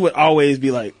 so he would always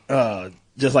be like,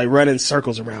 just like running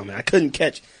circles around me. I couldn't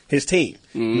catch his team.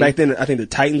 Back then, I think the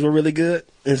Titans were really good,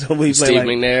 and so we play Steve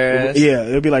McNair. yeah,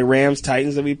 it'd be like Rams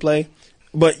Titans that we play.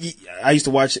 But I used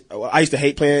to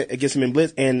hate playing against him in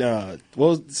Blitz and what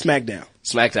was SmackDown?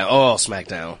 SmackDown. Oh,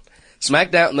 SmackDown.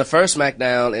 SmackDown, the first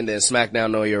SmackDown and then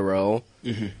SmackDown Know Your Role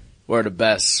were the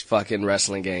best fucking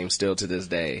wrestling games still to this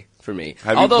day for me.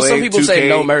 Have you Although some played people say 2K?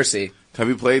 No Mercy. Have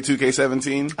you played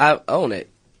 2K17? I own it.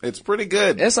 It's pretty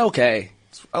good. It's okay.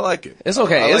 I like it. It's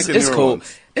okay. I like the It's newer cool.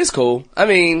 ones. It's cool. I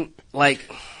mean, like,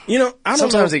 You know, I don't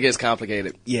sometimes know. it gets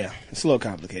complicated. Yeah, it's a little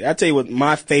complicated. I'll tell you what,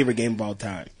 my favorite game of all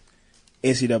time,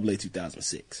 NCAA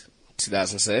 2006.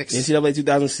 2006. NCAA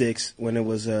 2006, when it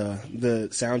was the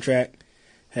soundtrack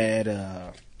had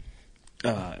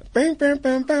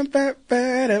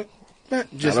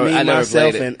just me, I never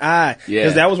myself, played it. and I. Yeah.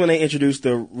 Because that was when they introduced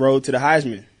the road to the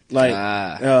Heisman. Like,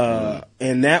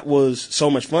 and that was so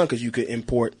much fun because you could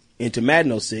import into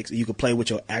Madden 06, you could play with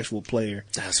your actual player.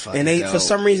 That's fucking And they, dope. for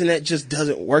some reason, that just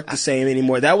doesn't work the same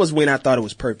anymore. That was when I thought it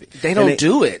was perfect. They And don't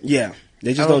do it. Yeah,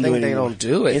 they just I don't don't do think it they anymore. don't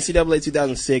do it. NCAA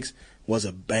 2006 was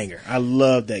a banger. I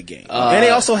loved that game. And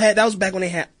they also had, that was back when they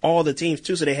had all the teams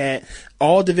too. So they had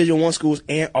all Division I schools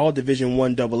and all Division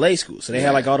I AA schools. So they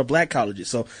had like all the black colleges.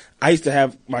 So I used to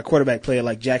have my quarterback play at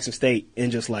like Jackson State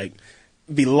and just like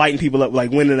be lighting people up,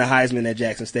 like winning the Heisman at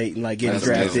Jackson State and like getting That's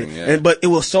drafted. amazing, yeah. And, but it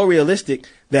was so realistic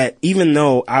that even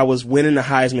though I was winning the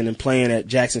Heisman and playing at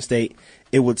Jackson State,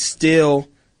 it would still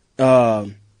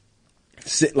draft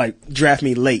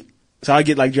me late. So I'd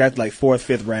get like drafted like 4th,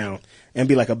 5th round and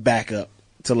be like a backup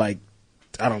to like,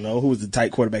 I don't know, who was the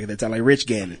tight quarterback at that time, like Rich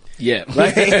Gannon. Yeah.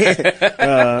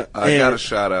 I got a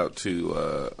shout out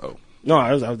to No,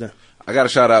 I was done. I got a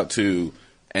shout out to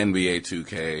NBA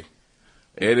 2K.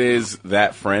 It is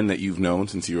that friend that you've known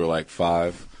since you were like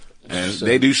 5, and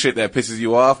they do shit that pisses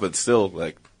you off, but still,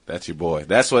 like, that's your boy.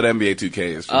 That's what NBA 2K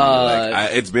is for me.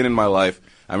 Like, it's been in my life.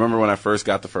 I remember when I first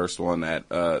got the first one at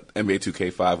NBA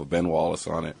 2K5 with Ben Wallace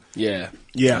on it. Yeah.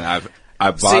 Yeah. And I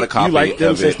bought a copy you liked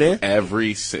them of since it then?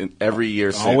 every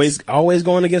year since. Always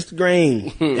going against the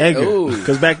grain. Edgar.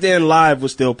 Because back then, Live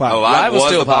was still popular. Live was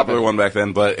still the popular popular. one back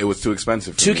then, but it was too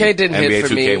expensive for 2K me. didn't NBA hit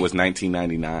for 2K me. was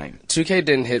 $19.99. 2K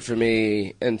didn't hit for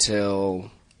me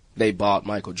until they bought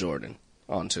Michael Jordan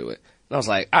onto it. And I was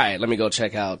like, all right, let me go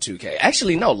check out 2K.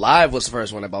 Actually, no, Live was the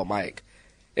first one that bought Mike.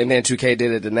 And then 2K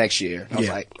did it the next year. I was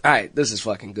Yeah. like, all right, this is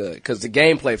fucking good. Because the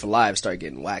gameplay for Live started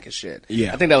getting whack as shit.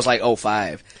 Yeah. I think that was like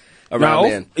 05. Around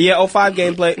then. Yeah, 05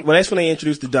 gameplay. Well, that's when they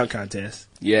introduced the dunk contest.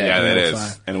 Yeah. Yeah, that it is. was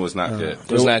fine. And it was not good.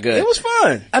 It was not good. It was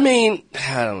fun. I mean,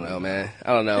 I don't know, man.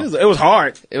 I don't know. It was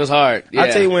hard. It was hard. Yeah.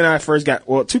 I'll tell you when I first got,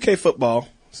 2K football.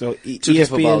 So 2K ESPN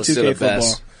football is 2K still the football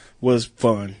best. was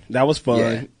fun. That was fun.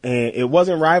 Yeah. And it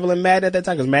wasn't rivaling Madden at that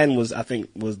time because Madden was, I think,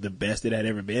 was the best it had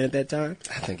ever been at that time.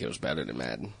 I think it was better than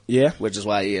Madden. Yeah. Which is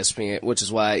why EA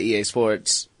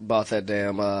Sports bought that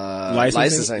damn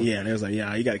licensing. Yeah, and it was like,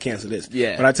 yeah, you got to cancel this.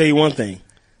 Yeah. But I tell you one thing.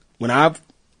 When I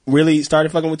really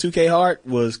started fucking with 2K hard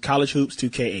was College Hoops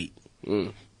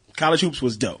 2K8. College Hoops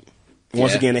was dope.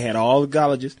 Once Yeah. again, they had all the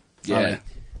colleges. Yeah.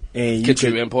 And Could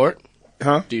you import?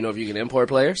 huh? Do you know if you can import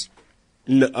players?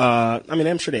 I mean,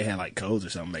 I'm sure they had like codes or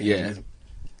something. Back Yeah.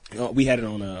 then. We had it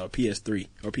on PS3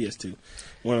 or PS2.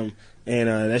 One of them.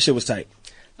 And that shit was tight.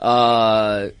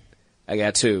 I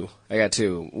got two.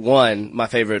 One, my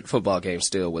favorite football game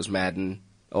still was Madden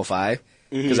 05.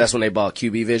 Because that's when they bought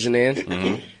QB Vision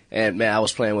in. And man, I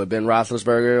was playing with Ben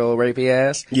Roethlisberger, old rapey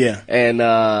ass. Yeah. And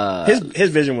His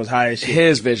vision was high as shit.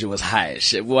 his vision was high as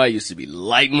shit. Boy, I used to be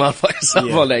lighting motherfuckers up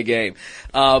Yeah. on that game.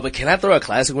 But can I throw a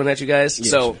classic one at you guys?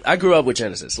 So I grew up with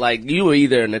Genesis. Like you were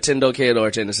either a Nintendo kid or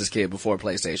a Genesis kid before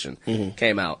PlayStation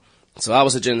came out. So I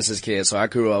was a Genesis kid, so I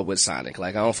grew up with Sonic.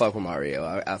 Like I don't fuck with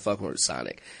Mario. I fuck with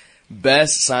Sonic.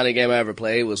 Best Sonic game I ever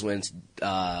played was when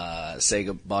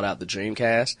Sega bought out the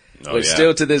Dreamcast. Oh, which yeah.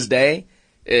 still to this day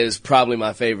is probably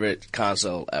my favorite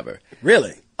console ever.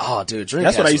 Really? Oh, dude, Dreamcast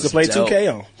That's what I used to was play dope.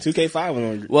 2K on. 2K5 was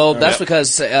on. Well, that's because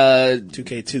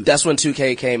 2K2. that's when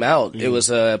 2K came out. Mm-hmm. It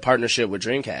was a partnership with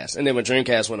Dreamcast, and then when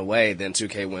Dreamcast went away, then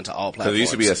 2K went to all Because platforms. it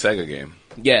used to be a Sega game.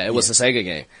 yeah, it was a Sega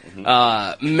game.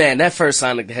 Man, that first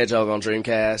Sonic the Hedgehog on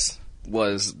Dreamcast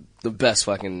was the best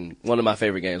fucking one of my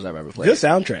favorite games I've ever played. Good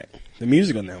soundtrack. The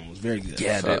music on that one was very good.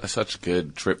 Yeah, dude. Such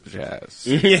good trip jazz.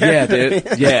 Yeah, dude.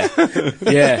 Yeah,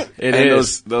 yeah. It And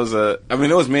is. those I mean,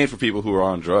 it was made for people who were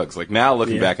on drugs. Like now,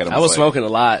 looking back at them, I was it's smoking a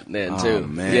lot then like, too. oh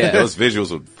man, Yeah, those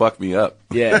visuals would fuck me up.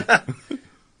 yeah.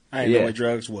 I didn't Yeah. know what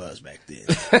drugs was back then.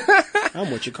 I'm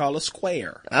what you call a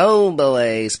square. Oh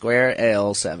boy, Square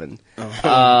L7.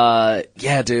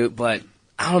 Yeah, dude, but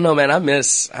I don't know, man. I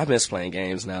miss playing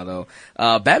games now, though.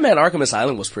 Batman Arkham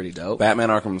Asylum was pretty dope. Batman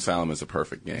Arkham Asylum is a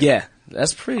perfect game. Yeah,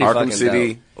 that's pretty Arkham fucking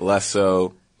City, dope. less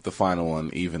so. The final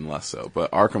one, even less so. But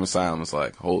Arkham Asylum is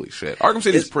like, holy shit. Arkham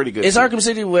City is pretty good. Is too. Arkham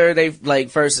City where they, like,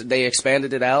 first they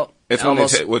expanded it out? It's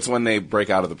when they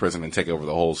break out of the prison and take over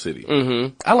the whole city.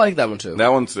 Mm-hmm. I like that one, too.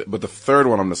 That one's, but the third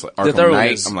one, I'm just like, Arkham third one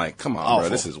Knight, is I'm like, come on, awful. bro,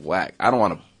 this is whack. I don't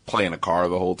want to play in a car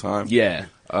the whole time. Yeah.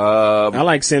 I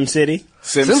like SimCity.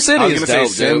 Sims SimCity I was is gonna say dope,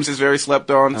 Sims dude. is very slept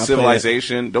on. play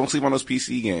Civilization. Don't sleep on those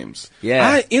PC games.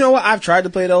 Yeah. You know what? I've tried to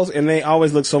play those, and they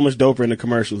always look so much doper in the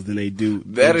commercials than they do.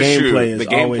 That the is true. gameplay The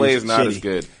gameplay always is not shitty. as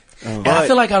good. And I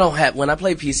feel like I don't have, when I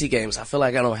play PC games, I feel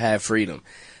like I don't have freedom.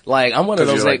 Like, I'm one of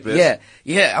 'Cause those you're like niggas, this?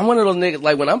 yeah, I'm one of those niggas,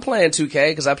 like, when I'm playing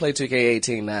 2K, cause I play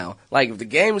 2K18 now, like, if the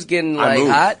game's getting, I like, move.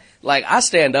 hot, like, I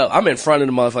stand up, I'm in front of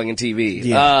the motherfucking TV.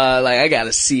 Yeah. Like, I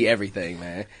gotta see everything,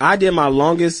 man. I did my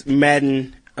longest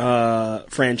Madden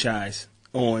franchise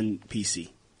on PC.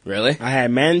 Really? I had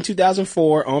Madden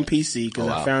 2004 on PC because Oh,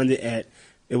 wow. I found it at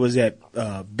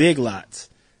Big Lots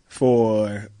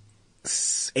for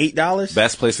 $8.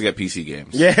 Best place to get PC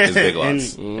games. Yeah. Is Big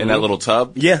Lots. In that little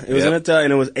tub. Yeah, it was Yep. in a tub,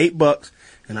 and it was $8.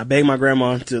 And I begged my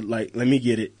grandma to let me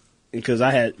get it because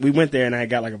we went there and I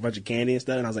got like a bunch of candy and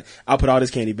stuff, and I was like, I'll put all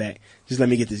this candy back. Just let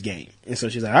me get this game. And so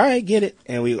she's like, all right, get it.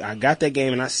 And I got that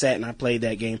game, and I sat and I played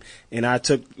that game, and I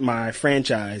took my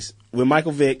franchise with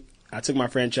Michael Vick. I took my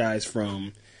franchise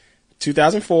from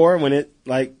 2004 when it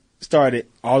like started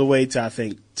all the way to I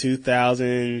think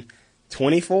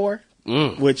 2024.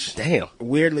 Which Damn.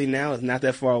 weirdly now is not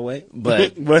that far away,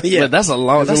 But, yeah, but that's a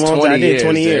long, That's that's a long 20 time. I did years.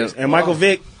 20 years. dude. And Michael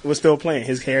Vick was still playing.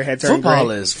 His hair had turned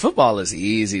gray. Football is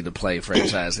easy to play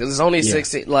franchise. 'Cause it's only Yeah.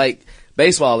 16, like,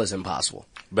 baseball is impossible.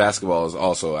 Basketball is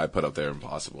also, I put up there,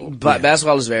 impossible. But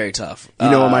basketball is very tough. You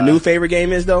know what my new favorite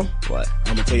game is, though? What?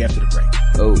 I'm going to tell you after the break.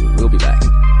 Oh, we'll be back.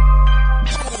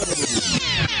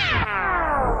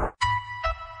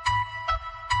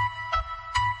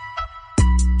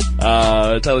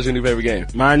 Tell us your new favorite game.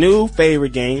 My new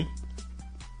favorite game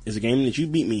is a game that you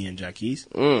beat me in, Jackie's.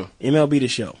 MLB The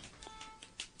Show.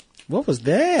 What was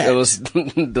that? It was the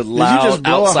Did you loud just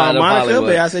blow a outside of harmonica?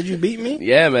 Hollywood. But I said you beat me?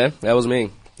 Yeah, man, that was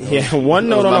me. Yeah, one That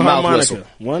note was on a my mouth harmonica. whistle.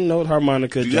 One note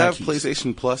harmonica, Do you have Jackie's.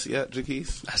 PlayStation Plus yet,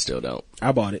 Jaquise? I still don't.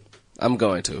 I bought it. I'm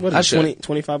going to. What I is should. it,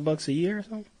 $25 a year or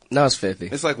something? No, it's 50.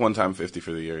 It's like one time 50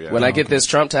 for the year, yeah. When I get this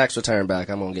Trump tax return back,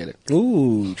 I'm gonna get it.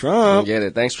 Ooh, I'm Trump. gonna get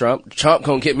it. Thanks, Trump. Trump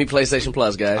gonna get me PlayStation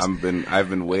Plus, guys. I've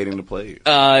been waiting to play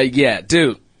it. Yeah,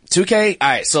 dude. 2K. All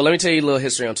right, so let me tell you a little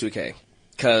history on 2K.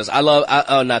 Cause not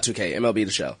 2K, MLB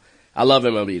The Show. I love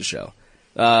MLB The Show.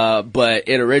 But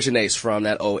it originates from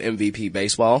that old MVP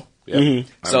baseball. Yep.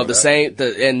 So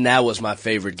and that was my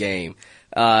favorite game.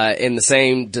 And the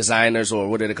same designers, or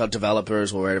what are they called,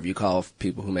 developers, or whatever you call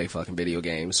people who make fucking video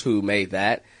games, who made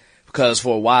that. Because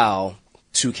for a while,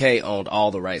 2K owned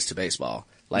all the rights to baseball.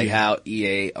 Like how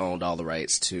EA owned all the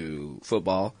rights to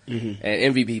football. And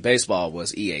MVP Baseball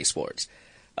was EA Sports.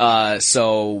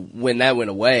 So when that went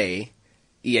away,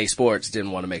 EA Sports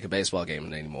didn't want to make a baseball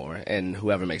game anymore, and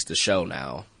whoever makes the show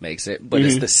now makes it. But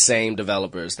it's the same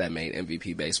developers that made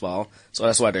MVP Baseball, so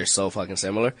that's why they're so fucking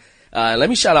similar. Let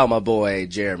me shout out my boy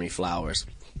Jeremy Flowers,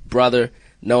 brother,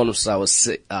 known him since I was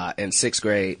in 6th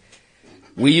grade.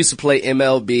 We used to play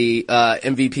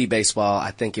MVP Baseball. I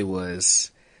think it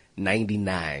was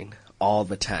 99 all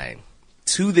the time.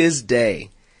 To this day,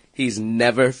 he's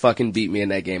never fucking beat me in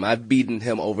that game. I've beaten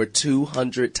him over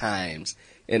 200 times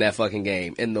in that fucking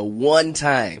game. And the one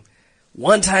time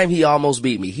he almost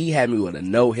beat me, he had me with a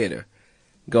no-hitter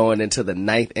going into the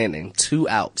 9th inning, 2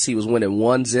 outs. He was winning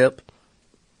 1-0.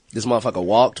 This motherfucker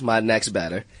walked my next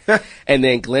batter. And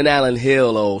then Glenn Allen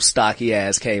Hill, old stocky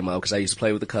ass, came up, because I used to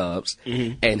play with the Cubs,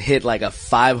 and hit like a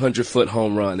 500-foot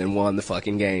home run and won the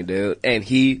fucking game, dude. And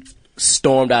he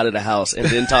stormed out of the house and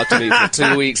didn't talk to me for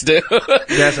 2 weeks, dude.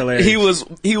 That's hilarious.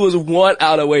 He was 1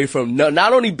 out away from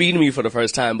not only beating me for the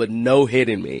first time, but no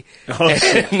hitting me. Oh,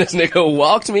 and this nigga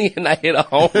walked me and I hit a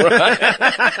home run.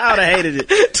 I would have hated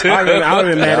it. I would have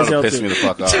been mad That as would hell piss me too. the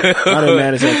fuck off. I would have been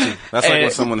mad as hell too. That's like when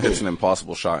And- someone hits an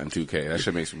impossible shot in 2K. That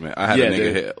shit makes me mad. I had Yeah, a nigga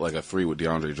dude. hit like a 3 with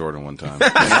DeAndre Jordan one time.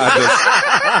 And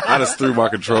I just threw my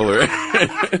controller.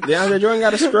 DeAndre Jordan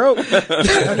got a stroke.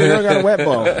 DeAndre Jordan got a wet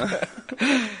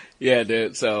ball. Yeah,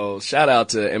 dude. So shout out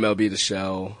to MLB The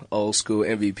Show, old school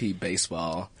MVP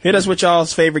baseball. Hit us with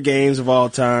y'all's favorite games of all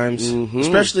times,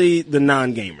 especially the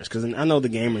non-gamers, because I know the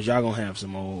gamers, y'all gonna have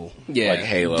some old. Yeah. Like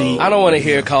Halo. Deep. I don't want to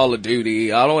hear Call of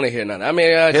Duty. I don't want to hear nothing. I mean,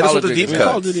 Hit us Call with of the Duty. deep Call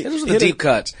of cuts. Duty. Hit us with the Hit deep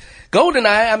cuts.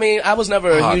 GoldenEye, I mean, I was never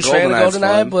a huge fan of GoldenEye's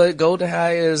GoldenEye, fun. but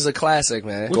GoldenEye is a classic,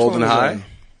 man. Which one Golden was High?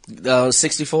 that?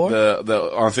 64?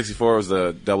 The on 64 was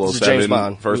the James 007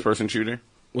 Bond. first person shooter.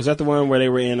 Was that the one where they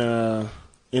were in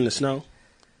the snow?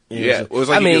 And Yeah, it was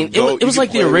like I mean, it was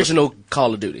like the original. original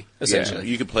Call of Duty, essentially.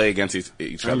 Yeah, you could play against each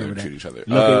other remember and that. shoot each other.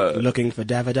 Looking for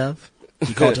Davidoff?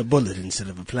 He caught a bullet instead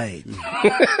of a plane.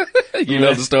 You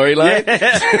know the storyline?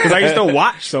 Because I used to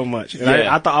watch so much. And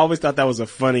Yeah. I always thought that was a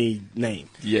funny name.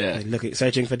 Yeah. Like,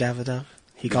 searching for Davidoff?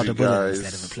 He caught you a bullet guys-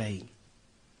 instead of a plane.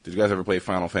 Did you guys ever play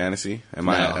Final Fantasy? Am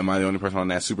I the only person on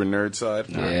that super nerd side?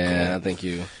 Yeah, I think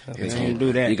you. Don't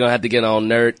do that. You're gonna have to get on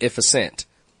Nerd If Ascent.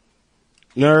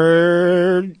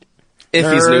 Nerd.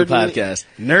 Iffy's new Nerd. podcast.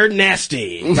 Nerd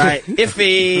Nasty. By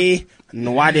Iffy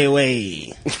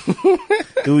Nwadewe.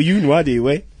 Do you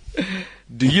Nwadewe?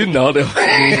 Do you know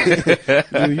that?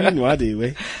 Do you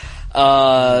Nwadewe?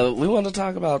 We want to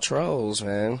talk about trolls,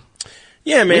 man.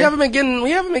 Yeah, man. We haven't been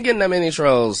getting that many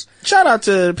trolls. Shout out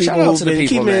to the people Shout out who've to the been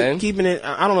people, man. keeping it.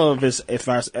 I don't know if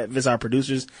it's our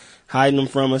producers hiding them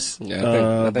from us. Yeah, I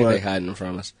think but they're hiding them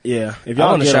from us. yeah, if I y'all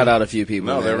want to get shout them- out a few people.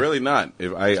 No, man. they're really not.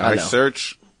 If I I know.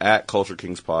 search at Culture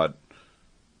Kings Pod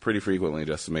pretty frequently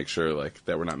just to make sure like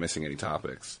that we're not missing any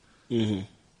topics.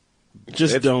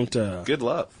 just it's- don't Good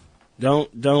love.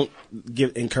 don't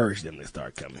encourage them to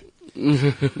start coming.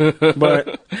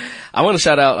 But I want to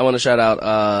shout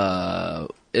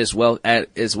out. It's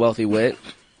Wealthy Wit.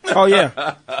 oh yeah,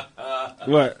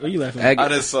 what are you laughing at? I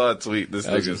just saw a tweet. This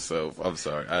nigga's so. I'm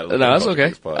sorry. I love No, it's Culture okay.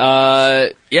 Kings Pod.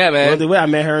 Yeah, Well, man. the way I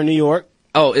met her in New York.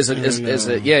 Oh, is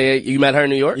it? Yeah. You met her in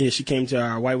New York? Yeah, she came to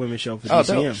our white women show for Oh,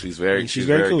 DCM. dope. She's very- And she's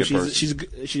very very cool. good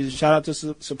person. She's shout out to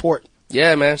support.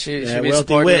 Yeah, man. She Yeah, be Wealthy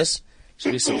supporting Wit. us.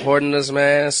 She be supporting us,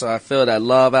 man. So I feel that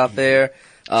love out there.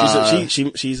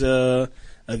 She's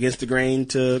against the grain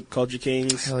to Culture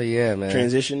Kings Hell yeah, man.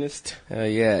 transitionist. Hell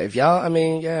yeah. If y'all,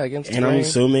 against the And I'm grain.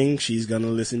 assuming she's gonna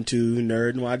listen to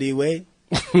Nerd Nwadiwe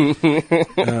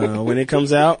when it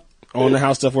comes out on the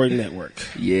How Stuff Works Network.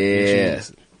 Yeah.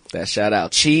 That shout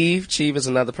out. Cheeve. Cheeve is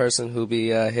another person who be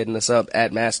hitting us up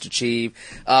at Master Cheeve.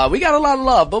 We got a lot of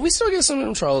love, but we still get some of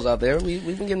them trolls out there. We've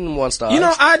been getting them 1 star. You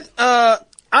know, I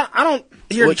don't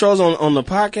hear the trolls on the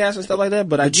podcast and stuff like that,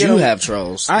 but I but get you them. have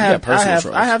trolls. I You have got personal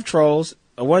trolls. I have trolls.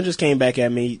 One just came back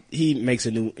at me. He makes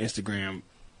a new Instagram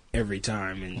every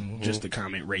time and just to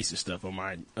comment racist stuff on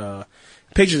my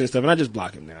pictures and stuff, and I just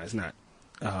block him now. It's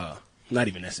not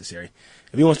even necessary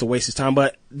if he wants to waste his time.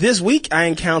 But this week I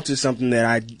encountered something that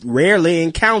I rarely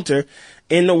encounter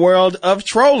in the world of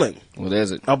trolling. What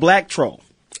is it? A black troll.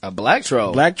 A black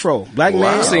troll. Black I've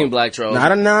man. seen black trolls.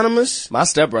 Not anonymous. My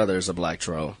stepbrother is a black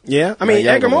troll. Yeah. I My mean,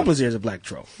 younger Edgar one. Moplazier is a black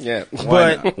troll. Yeah.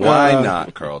 But Why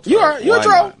not, Carl? You're a troll.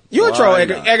 Not? You're a troll, Why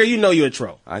Edgar. not? Edgar, you know you're a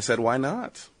troll. I said why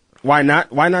not? Why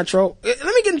not? Why not troll? Let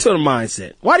me get into the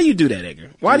mindset. Why do you do that,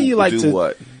 Edgar? Why do you like Do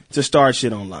what? to start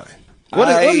shit online?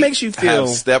 What makes you I feel? have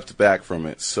stepped back from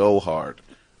it so hard.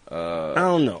 I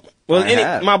don't know. Well, I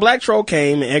have. my black troll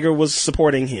came and Edgar was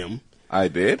supporting him. I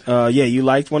did. Yeah, you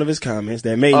liked one of his comments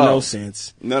that made no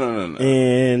sense. No.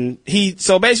 And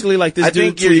so basically like this I dude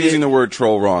think you're tweeted- using the word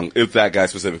troll wrong. If that guy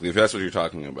specifically, if that's what you're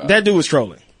talking about, that dude was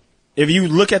trolling. If you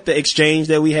look at the exchange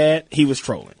that we had, he was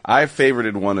trolling. I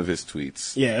favorited one of his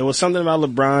tweets. Yeah, it was something about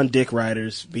LeBron dick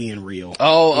riders being real.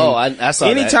 I saw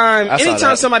Anytime that. I saw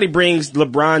that. somebody brings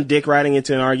LeBron dick riding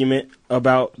into an argument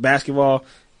about basketball,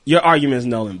 your argument is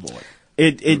null and void.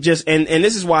 It just and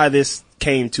this is why this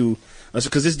came to us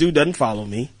because this dude doesn't follow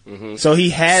me, so he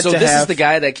had So to this have. is the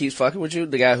guy that keeps fucking with you?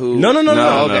 The guy who... No.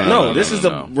 Okay. This is the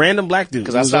no. random black dude.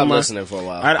 Because I who's stopped on my- listening for a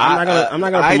while. I'm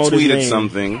not gonna I promote his tweeted name.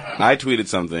 something. I tweeted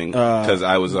something because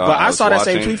I was. But I was saw that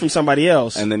same watching, tweet from somebody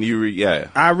else. and then you,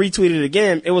 I retweeted it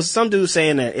again. It was some dude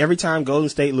saying that every time Golden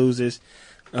State loses,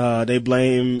 they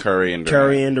blame Curry and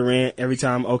Durant. Durant. Every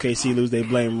time OKC lose, they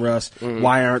blame Russ.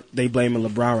 Why aren't they blaming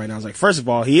LeBron right now? I was like, first of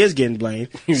all, he is getting blamed.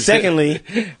 Secondly,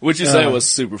 What you said was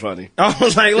super funny. I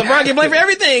was like, LeBron get blamed for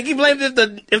everything. He blamed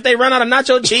if they run out of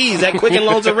nacho cheese at Quicken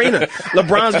Loans Arena.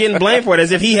 LeBron's getting blamed for it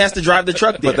as if he has to drive the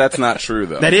truck there. But that's not true,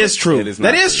 though. That is true. It is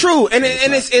not That is true. And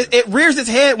it rears its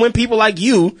head when people like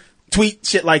you tweet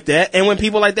shit like that, and when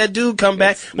people like that do come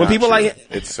back, when not people true. like,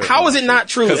 It's how is it not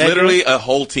true? Because Edgar? literally a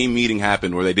whole team meeting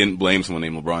happened where they didn't blame someone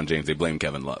named LeBron James. They blamed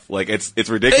Kevin Love. Like it's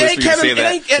ridiculous It ain't for you Kevin- to say it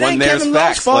that ain't- it when ain't there's Kevin Love's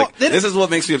facts. fault. Like It- this is what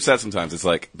makes me upset sometimes. It's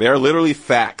like there are literally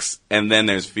facts and then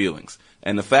there's feelings.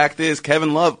 And the fact is,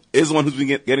 Kevin Love is the one who's been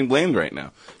getting blamed right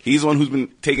now. He's the one who's been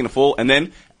taking a full. And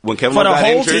then when Kevin For Love the got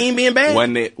whole injured, team being banned?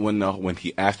 when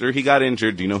he after he got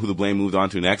injured, do you know who the blame moved on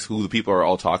to next? Who the people are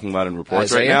all talking about in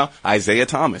reports right Isaiah? now? Isaiah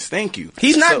Thomas. Thank you.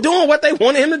 He's not So- doing what they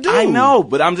wanted him to do. I know,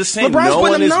 but I'm just saying. LeBron's no putting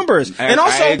one them is, numbers, I- and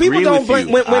also I people agree don't with blame.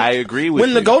 you. When I agree with when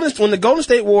you. the Golden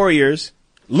State Warriors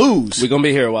lose, We're gonna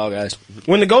be here a while, guys.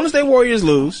 when the Golden State Warriors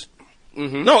lose,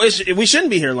 no, we shouldn't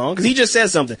be here long because he just said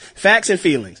something. Facts and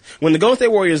feelings. When the Golden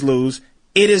State Warriors lose,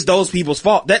 it is those people's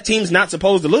fault. That team's not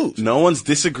supposed to lose. No one's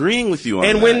disagreeing with you on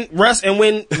And that.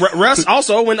 when Russ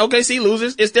also, when OKC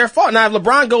loses, it's their fault. Now, if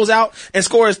LeBron goes out and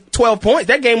scores 12 points,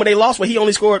 that game when they lost, where didn't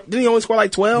he only score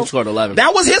like 12? He scored 11.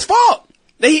 That was his fault.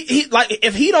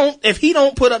 If he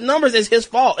don't put up numbers, it's his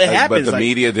fault. It happens. But the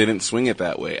media didn't swing it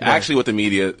that way. Actually, what the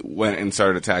media went and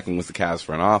started attacking was the Cavs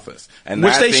front office. And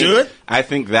Which they should. I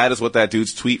think that is what that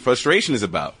dude's tweet frustration is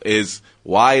about, is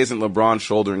why isn't LeBron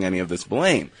shouldering any of this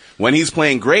blame? When he's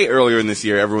playing great earlier in this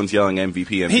year, everyone's yelling MVP,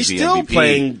 MVP, He's still MVP.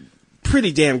 playing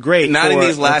pretty damn great. Not in for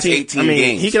these last a team. 18 I mean,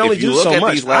 games. He can only If you do look so at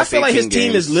much. these last I feel like his 18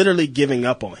 team games, is literally giving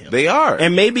up on him. They are.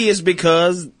 And maybe it's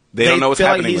because They don't know what's feel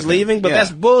like happening he's with him. leaving, but Yeah.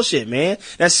 that's bullshit, man.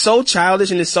 That's so childish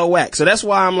and it's so whack. So that's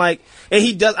why I'm like, and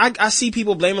he does. I see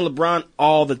people blaming LeBron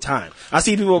all the time. I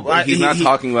see people. He's not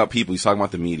talking about people. He's talking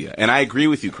about the media. And I agree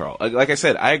with you, Carl. Like I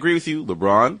said, I agree with you.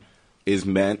 LeBron is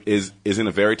in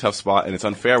a very tough spot, and it's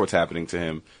unfair what's happening to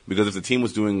him, because if the team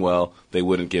was doing well, they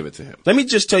wouldn't give it to him. Let me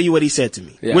just tell you what he said to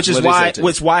me, Yeah, which is what he why said to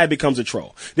you. it becomes a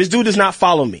troll. This dude does not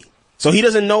follow me, so he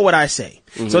doesn't know what I say.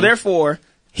 So therefore,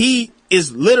 he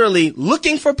is literally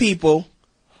looking for people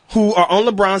who are on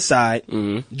LeBron's side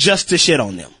just to shit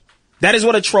on them. That is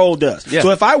what a troll does. Yeah. So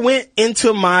if I went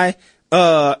into my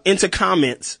into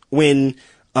comments when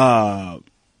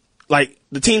like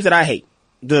the teams that I hate,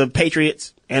 the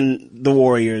Patriots and the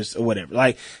Warriors or whatever,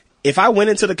 like if I went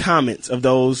into the comments of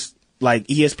those like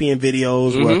ESPN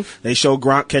videos where they show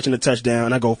Gronk catching a touchdown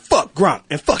and I go, fuck Gronk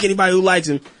and fuck anybody who likes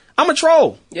him, I'm a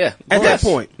troll. Yeah, At that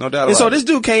point. No doubt And so about it. this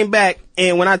dude came back,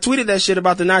 and when I tweeted that shit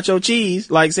about the nacho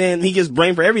cheese, like saying he gets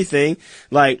blamed for everything,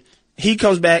 like he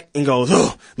comes back and goes,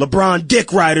 oh, LeBron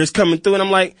dick riders coming through. And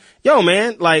I'm like, yo,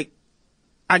 man, like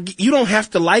you don't have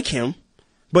to like him,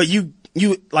 but you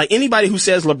like anybody who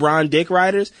says LeBron dick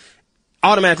riders,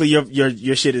 automatically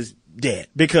your shit is dead.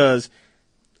 Because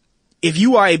if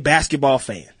you are a basketball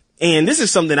fan, and this is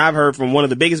something I've heard from one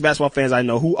of the biggest basketball fans I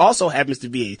know, who also happens to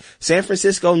be a San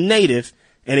Francisco native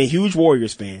and a huge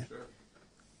Warriors fan.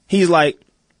 He's like,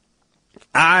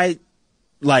 I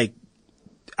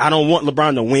don't want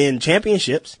LeBron to win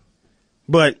championships,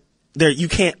 but you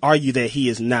can't argue that he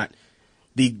is not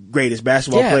the greatest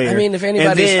basketball player. I mean, if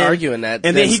anybody's arguing that,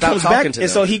 and then he stop comes talking back, to and them.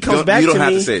 so he comes back to me. You don't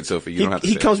have to say it, Sophie. You don't have to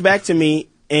he say comes it. back to me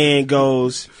and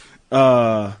goes,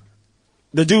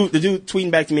 the dude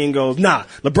tweeting back to me and goes, nah,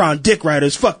 LeBron dick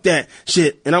riders, fuck that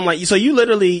shit. And I'm like, so you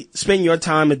literally spend your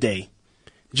time a day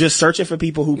just searching for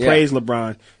people who praise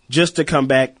LeBron just to come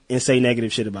back and say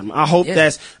negative shit about him. I hope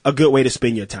that's a good way to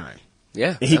spend your time.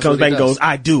 Yeah. And he that's comes what back and does. goes,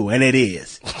 I do, and it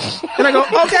is. And I go,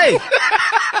 okay.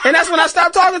 And that's when I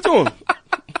stopped talking to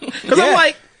him. Cause I'm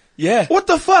like, Yeah. what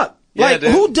the fuck? Yeah, Like,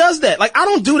 dude. who does that? Like, I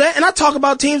don't do that. And I talk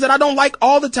about teams that I don't like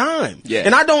all the time. Yeah.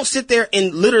 And I don't sit there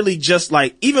and literally just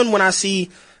like, even when I see,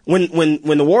 when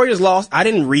the Warriors lost, I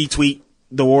didn't retweet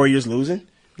the Warriors losing.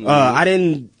 I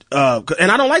didn't,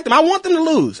 and I don't like them. I want them to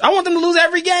lose. I want them to lose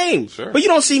every game. Sure. But you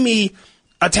don't see me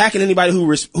attacking anybody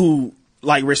who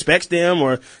like respects them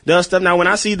or does stuff. Now, when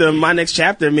I see my next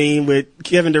chapter meme with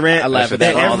Kevin Durant, I laugh at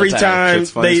that and all the every time. time Shit's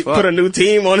funny they as fuck. put a new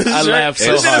team on his I shirt, laugh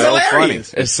so this shit is hard.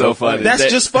 hilarious. It's so funny. That's That-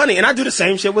 just funny. And I do the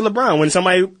same shit with LeBron. When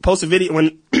somebody posts a video,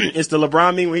 when it's the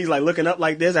LeBron meme where he's like looking up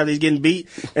like this after he's getting beat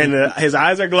and his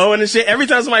eyes are glowing and shit. Every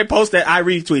time somebody posts that, I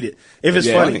retweet it. If it's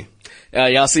funny.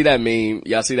 Y'all see that meme?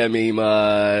 Y'all see that meme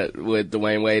with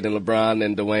Dwayne Wade and LeBron?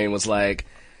 And Dwayne was like,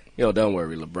 "Yo, don't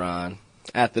worry, LeBron.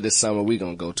 After this summer, we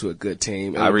gonna go to a good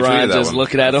team." And I retweeted LeBron that just one.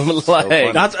 looking at him like,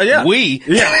 funny. Yeah. "We."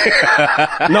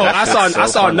 Yeah. No, I saw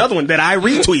funny. another one that I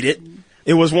retweeted.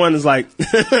 It was one that's like,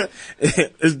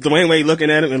 it's Dwayne Wade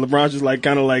looking at him and LeBron's just like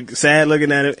kind of like sad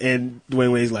looking at him and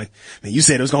Dwayne Wade's like, man, you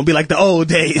said it was going to be like the old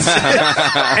days. And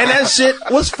that shit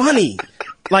was funny.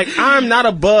 Like, I'm not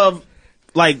above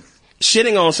like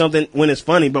shitting on something when it's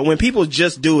funny, but when people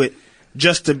just do it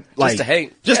just to like, to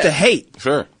hate. just to hate.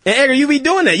 Sure. And Edgar, you be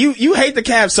doing that. You hate the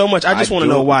Cavs so much. I just want to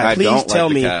know why. Please don't tell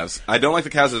like me. The Cavs. I don't like the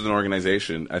Cavs as an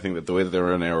organization. I think that the way that they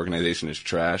run their organization is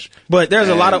trash. But there's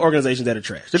a lot of And- organizations that are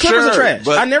trash. The Clippers are Sure, trash.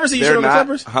 but I never see you they're shit on the not-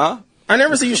 Clippers. Huh? I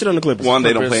never see you shit on the Clippers. One,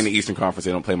 they don't Clippers. play in the Eastern Conference.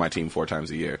 They don't play my team 4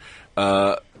 times a year.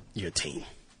 Your team.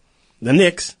 The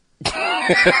Knicks.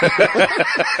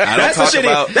 I don't That's a talk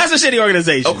about. That's a shitty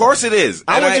organization. Of course it is.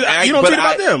 I And want you don't but tweet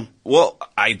about them. Well,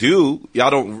 I do.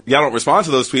 Y'all don't respond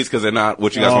to those tweets because they're not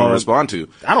what you guys want to respond to.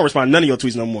 I don't respond to none of your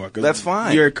tweets no more. 'Cause That's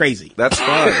fine. You're crazy. That's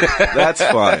fine. That's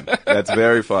fine. That's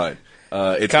very fine.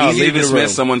 It's Kyle, easy to leave the room.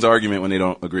 dismiss someone's argument when they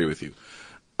don't agree with you.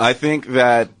 I think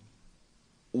that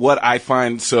what I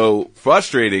find so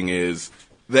frustrating is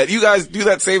that you guys do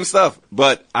that same stuff,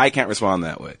 but I can't respond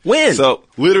that way. When? So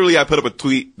literally, I put up a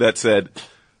tweet that said,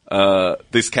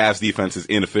 "This Cavs defense is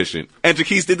inefficient," and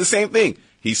Jaquise did the same thing.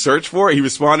 He searched for it. He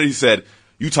responded. He said,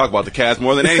 "You talk about the Cavs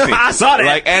more than anything." I saw that.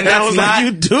 Like, and I that's was not. like,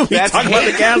 you do. You talk about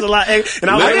the Cavs a lot. And I was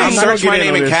like, Literally I'm not search gonna my get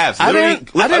name in into this. Cavs. I Literally,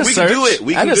 didn't we can search. do it.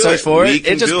 We I can didn't do search it. for We it.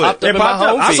 can It just do popped it. up in my popped up.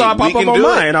 home I saw it feed. pop We can up on do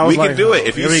mine. it. I was We can like, do it.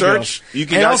 If here you we go. search, you And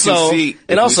guys also- can see.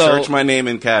 and If also- we search my name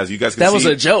in Cavs, you guys can That see. was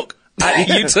a joke.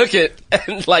 You took it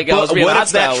and like I was But being what if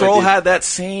hostile that with troll you. had that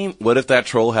same? What if that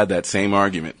troll had that same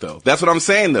argument though? That's what I'm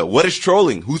saying though. What is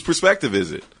trolling? Whose perspective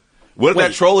is it? What if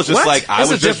that troll is just what? like I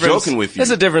There's was a just difference- joking with you? There's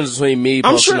a difference between me I'm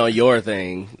posting sure- on your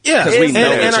thing. Yeah. because we And- know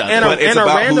and- each and- other. and- But it's and a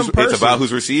about random who's it's person. about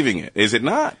who's receiving it. Is it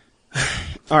not?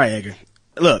 All right, Edgar.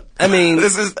 Look, I mean,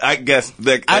 This is, I guess.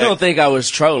 I don't think I was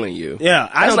trolling you. Yeah,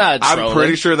 I That's don't- not trolling. I'm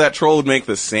pretty sure that troll would make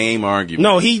the same argument.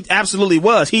 no, he absolutely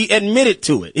was. He admitted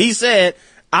to it. He said,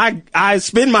 I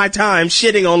spend my time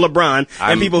shitting on LeBron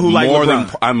and people who like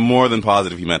LeBron. I'm more than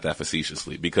positive he meant that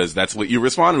facetiously because that's what you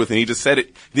responded with, and he just said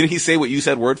it. Didn't he say what you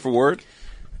said word for word?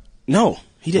 No,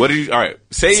 he didn't. What did you? All right,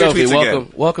 say Sophie, your tweets welcome,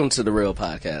 again. welcome to the real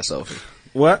podcast, Sophie.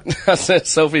 What? I said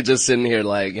Sophie just sitting here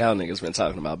like y'all niggas been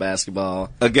talking about basketball.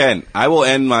 Again, I will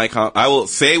end my. I will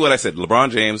say what I said.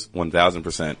 LeBron James,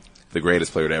 1,000%, the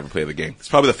greatest player to ever play the game. It's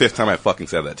probably the 5th time I fucking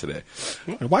said that today.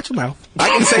 Watch your mouth. I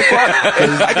can say fuck.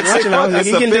 I can say Watch your mouth. fuck. That's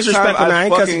You the can 5th disrespect time him. I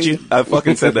ain't cussing you. I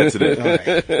fucking said that today. All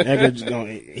right. Edgar's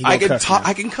gonna, he I gonna can cuss talk. now.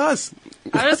 I can cuss.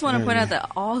 I just want to point out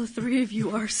that all three of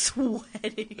you are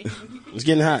sweating. It's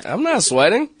getting hot. I'm not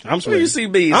sweating. I'm Where sweating. you see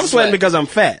bees I'm sweating because I'm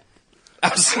fat.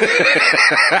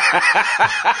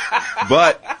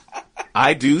 But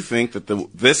I do think that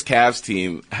this Cavs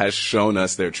team has shown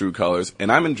us their true colors,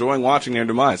 and I'm enjoying watching their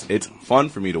demise. It's fun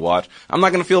for me to watch. I'm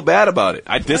not going to feel bad about it.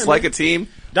 I dislike a team.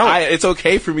 It's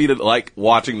okay for me to like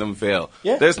watching them fail.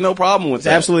 Yeah. There's no problem with It's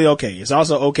that. absolutely okay. It's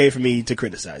also okay for me to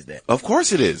criticize that. Of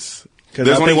course it is. 'Cause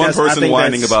There's I only think one that's- I person think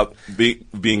whining that's-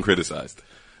 about being criticized.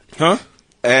 Huh?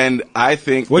 And I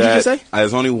think What'd you that just say?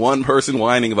 there's only one person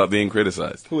whining about being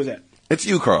criticized. Who is that? It's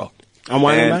you, Carl. I'm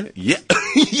whining And about it? Yeah.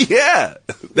 Yeah.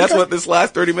 That's what this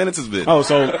last 30 minutes has been. Oh,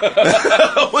 so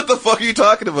What the fuck are you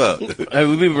talking about? Have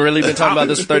we really been talking about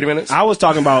this for 30 minutes? I was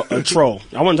talking about a troll.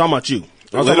 I wasn't talking about you.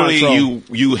 I was Literally, talking about a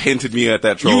troll. you hinted me at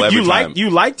that troll every time. You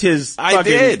liked his. I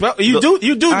fucking, did. Well, you do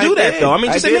that though. I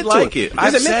mean, just I admit did like to it. it.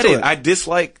 I've Just admit said to it. I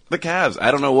dislike the Cavs.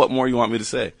 I don't know what more you want me to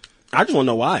say. I just want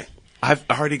to know why. I've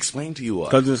already explained to you why.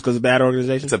 Because it's a bad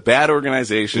organization. It's a bad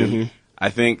organization. I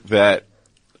think that,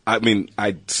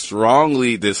 I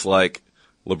strongly dislike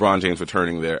LeBron James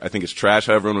returning there. I think it's trash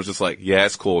how everyone was just like, yeah,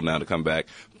 it's cool now to come back.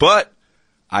 But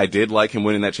I did like him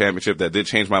winning that championship. That did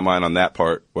change my mind on that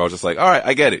part where I was just like, all right,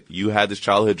 I get it. You had this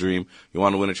childhood dream. You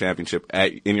want to win a championship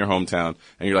in your hometown.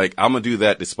 And you're like, I'm going to do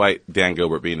that despite Dan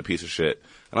Gilbert being a piece of shit.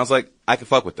 And I was like, I can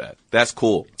fuck with that. That's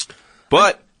cool.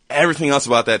 But everything else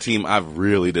about that team, I've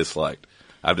really disliked.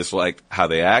 I've disliked how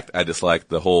they act. I disliked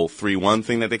the whole 3-1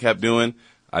 thing that they kept doing.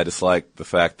 I disliked the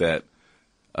fact that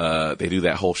they do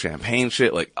that whole champagne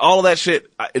shit. Like, all of that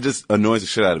shit, it just annoys the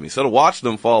shit out of me. So to watch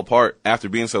them fall apart after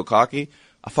being so cocky,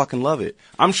 I fucking love it.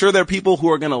 I'm sure there are people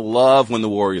who are going to love when the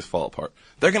Warriors fall apart.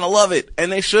 They're going to love it,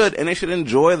 and they should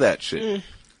enjoy that shit.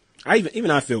 I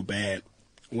feel bad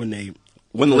when they.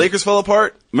 When the Lakers fell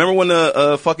apart, remember when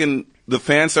the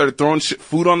fans started throwing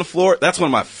food on the floor? That's one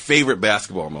of my favorite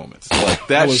basketball moments. Like,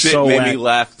 that was shit so made whack. me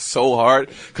laugh so hard.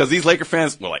 Because these Laker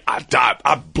fans were like,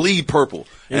 I bleed purple.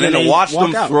 And then then to they watch walk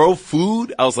them out. throw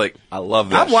food, I was like, I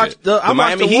love that I've watched shit.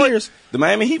 the Warriors. The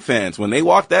Miami Heat fans, when they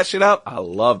walked that shit out, I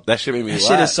love that shit made me That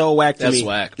laugh. shit is so whack to That's me.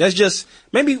 whack. That's just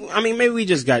maybe we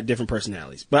just got different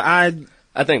personalities. But I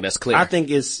think that's clear. I think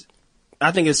it's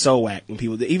so whack when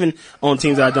people, even on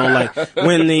teams that I don't like,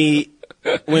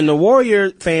 when the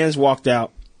Warrior fans walked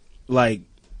out, like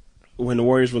when the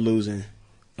Warriors were losing,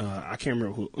 I can't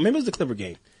remember who. Maybe it was the Clipper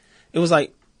game. It was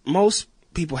like most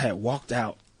people had walked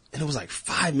out, and it was like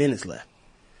 5 minutes left,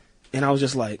 and I was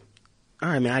just like, all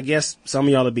right, man. I guess some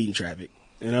of y'all are beating traffic,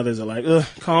 and others are like,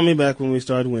 call me back when we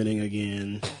start winning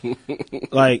again.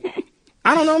 Like,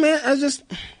 I don't know, man.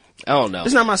 I don't know.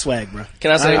 It's not my swag, bro.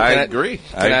 Can I say? I can agree.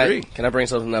 Can I agree. Can I bring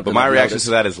something up? But that my I've reaction noticed?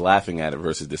 to that is laughing at it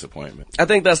versus disappointment. I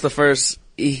think that's the first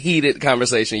heated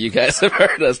conversation you guys have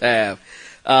heard us have.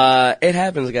 It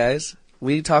happens, guys.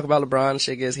 We talk about LeBron,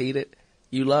 shit gets heated.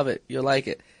 You love it. You like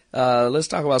it. Let's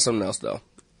talk about something else, though.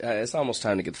 It's almost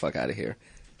time to get the fuck out of here.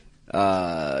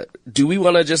 Do we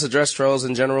want to just address trolls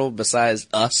in general besides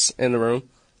us in the room?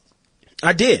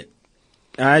 I did.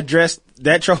 I addressed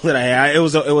that troll that I had. It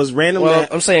was random. Well,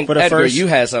 that I'm saying, for the Edgar, first. you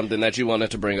had something that you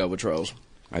wanted to bring up with trolls.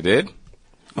 I did?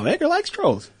 Oh, Edgar likes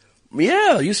trolls.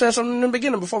 Yeah, you said something in the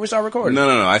beginning before we start recording.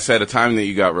 No. I said a time that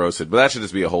you got roasted, but that should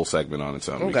just be a whole segment on its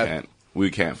own. Okay. We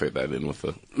can't fit that in with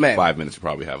the Man. 5 minutes we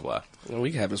probably have left.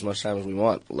 We can have as much time as we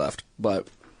want left, but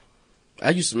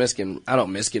I used to miss getting, I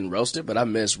don't miss getting roasted, but I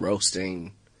miss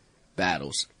roasting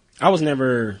battles. I was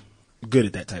never good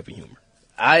at that type of humor.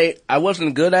 I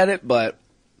wasn't good at it, but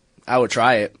I would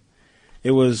try it.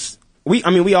 It was, we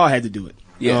all had to do it.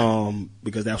 Yeah.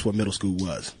 Because that's what middle school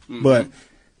was. Mm-hmm. But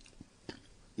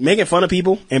making fun of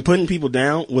people and putting people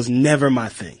down was never my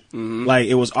thing. Mm-hmm. Like,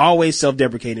 it was always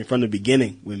self-deprecating from the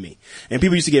beginning with me. And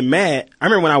people used to get mad. I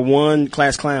remember when I won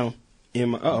Class Clown in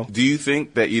my, Do you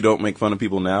think that you don't make fun of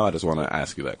people now? I just want to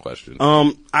ask you that question.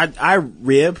 I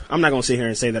rib. I'm not going to sit here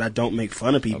and say that I don't make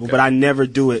fun of people, but I never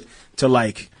do it to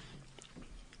like,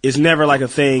 it's never like a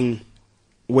thing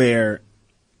where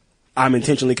I'm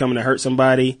intentionally coming to hurt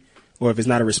somebody, or if it's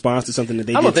not a response to something that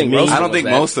they did to me. I don't think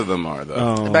most of them are,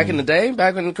 though. Back in the day,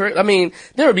 I mean,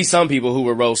 there would be some people who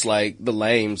would roast, like, the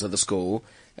lames of the school,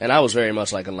 and I was very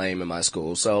much like a lame in my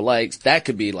school. So, like, that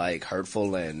could be, like,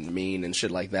 hurtful and mean and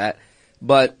shit like that.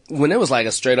 But when it was, like,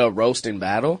 a straight-up roasting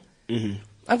battle,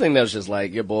 I think that was just,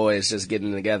 like, your boys just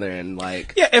getting together and,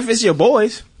 like... Yeah, if it's your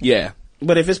boys. Yeah.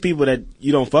 But if it's people that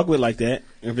you don't fuck with like that,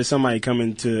 if it's somebody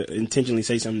coming to intentionally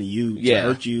say something to you to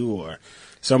hurt you, or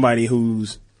somebody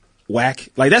who's whack,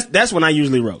 like that's when I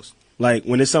usually roast. Like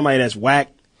when it's somebody that's whack,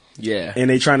 and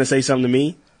they trying to say something to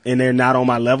me and they're not on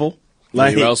my level,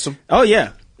 like you roast them. Oh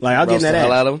yeah, like I'll get in that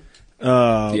hell out of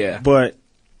them. But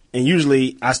and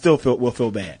usually I still will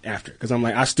feel bad after because I'm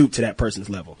like I stooped to that person's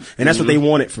level, and that's what they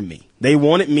wanted from me. They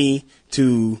wanted me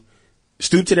to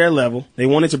stoop to their level. They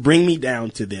wanted to bring me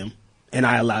down to them. And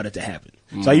I allowed it to happen.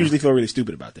 So I usually feel really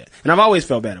stupid about that. And I've always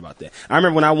felt bad about that. I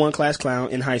remember when I won Class Clown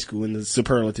in high school in the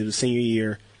superlatives, the senior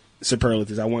year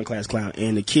superlatives, I won Class Clown.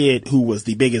 And the kid who was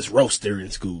the biggest roaster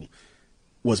in school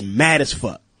was mad as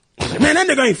fuck. Man, that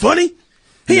nigga ain't funny.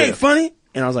 He ain't funny.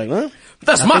 And I was like, well,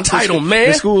 that's my title, man.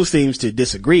 The school seems to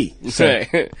disagree. So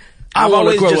I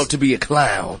want to grow up to be a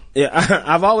clown. Yeah,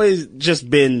 I've always just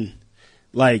been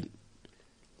like,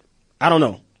 I don't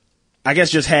know. I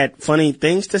guess just had funny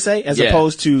things to say as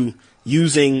opposed to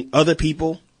using other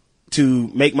people to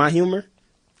make my humor.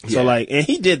 So like, and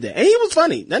he did that. And he was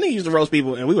funny. That nigga used to roast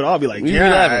people and we would all be like,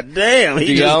 God damn,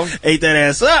 he just ate that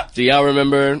ass up. Do y'all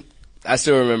remember? I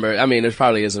still remember. I mean, it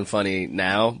probably isn't funny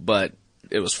now, but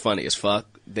it was funny as fuck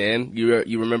then.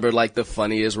 You remember like the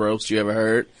funniest roast you ever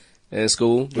heard in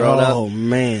school growing up? Oh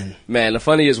man. Man, the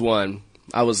funniest one,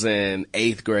 I was in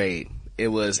 8th grade. It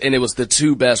was the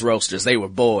two best roasters. They were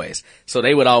boys. So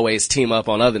they would always team up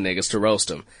on other niggas to roast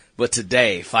them. But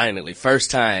today, finally,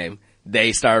 first time,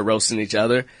 they started roasting each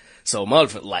other. So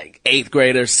like 8th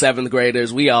graders, 7th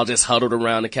graders, we all just huddled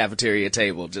around the cafeteria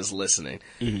table just listening.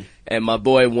 Mm-hmm. And my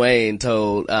boy Wayne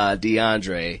told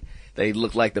DeAndre they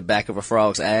looked like the back of a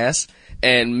frog's ass.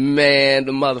 And man,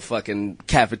 the motherfucking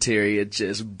cafeteria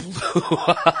just blew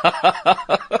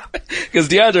up. Cause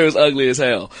DeAndre was ugly as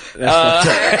hell.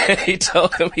 He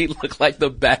told him he looked like the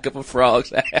back of a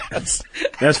frog's ass.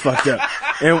 That's fucked up.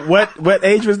 And what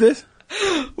age was this?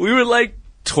 We were like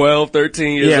 12,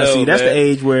 13 years old. Yeah, see, that's the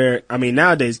age where, I mean,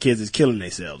 nowadays kids is killing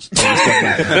themselves.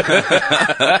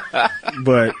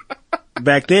 But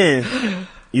back then,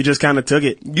 you just kind of took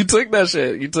it. You took that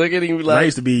shit. You took it and you were like, I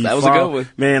used to be that was a good one.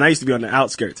 Man, I used to be on the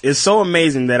outskirts. It's so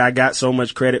amazing that I got so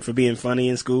much credit for being funny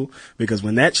in school because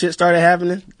when that shit started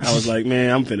happening, I was like,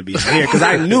 man, I'm finna be here. Cause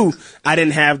I knew I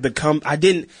didn't have I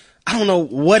don't know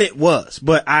what it was,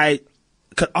 but I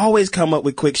could always come up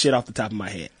with quick shit off the top of my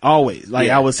head. Always. Like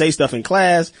I would say stuff in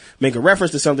class, make a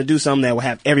reference to something, do something that would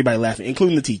have everybody laughing,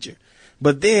 including the teacher.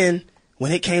 But then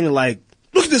when it came to like,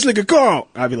 look at this nigga Carl,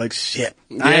 I'd be like, shit,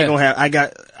 I ain't gonna have, I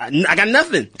got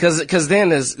nothing. Cause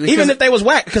then even if they was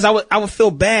whack, cause I would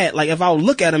feel bad. Like if I would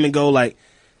look at him and go like,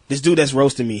 this dude that's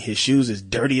roasting me, his shoes is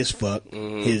dirty as fuck,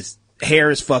 his hair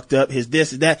is fucked up, his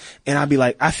this, that, and I'd be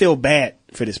like, I feel bad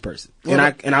for this person.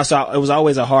 Well, and I saw, it was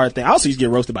always a hard thing. I also used to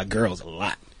get roasted by girls a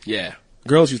lot. Yeah.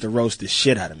 Girls used to roast the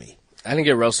shit out of me. I didn't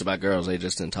get roasted by girls, they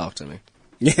just didn't talk to me.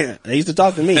 Yeah, they used to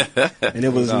talk to me, and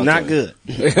it was not good.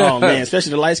 Oh man,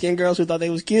 especially the light-skinned girls who thought they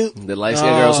was cute. The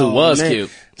light-skinned girls who was cute.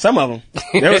 Some of them.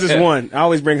 There was this one. I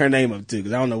always bring her name up too,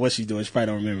 because I don't know what she's doing. She probably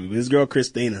don't remember. But this girl,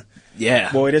 Christina.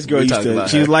 Yeah. Boy, this girl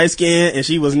she was light-skinned, and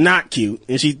she was not cute.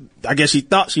 And I guess she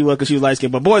thought she was because she was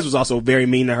light-skinned, but boys was also very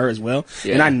mean to her as well.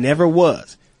 Yeah. And I never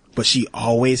was. But she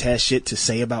always had shit to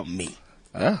say about me.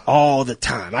 All the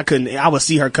time. I would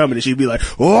see her coming and she'd be like,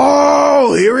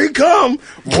 "Oh, here he come."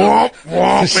 Womp,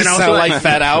 womp. She sounded like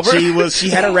Fat Albert. She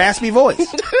had a raspy voice.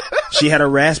 She had a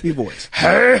raspy voice.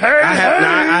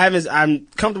 I'm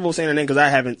comfortable saying her name because I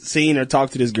haven't seen or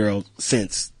talked to this girl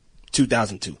since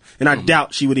 2002. And I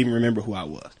doubt she would even remember who I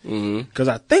was. Because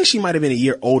I think she might have been a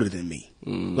year older than me.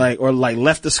 Or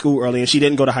left the school early, and she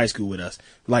didn't go to high school with us.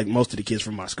 Like most of the kids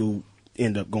from my school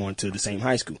end up going to the same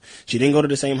high school. She didn't go to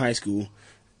the same high school,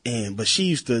 but she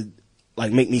used to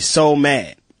like make me so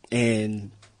mad.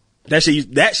 And that shit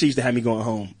used to have me going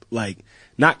home, like,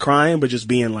 not crying, but just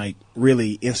being like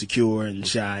really insecure and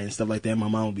shy and stuff like that. My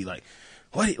mom would be like,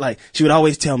 what? Like, she would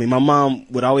always tell me, my mom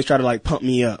would always try to like pump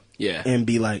me up. Yeah. And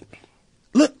be like,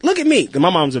 look at me. 'Cause my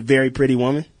mom's a very pretty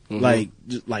woman. Like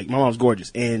my mom's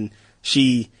gorgeous. And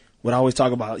she would always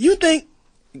talk about, you think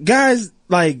guys,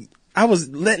 like, I was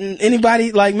letting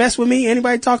anybody like mess with me?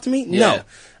 Anybody talk to me? Yeah. No.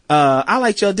 I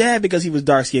liked your dad because he was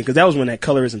dark skinned, because that was when that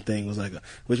colorism thing was like,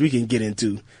 which we can get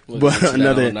into, but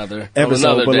another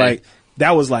episode. But like,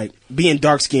 that was like, being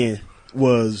dark skinned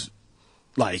was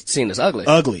like seen as ugly.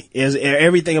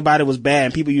 Everything about it was bad,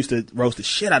 and people used to roast the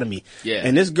shit out of me. Yeah.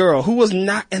 And this girl, who was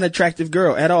not an attractive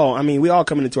girl at all. I mean, we all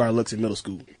coming into our looks in middle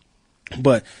school.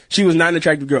 But she was not an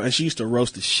attractive girl, and she used to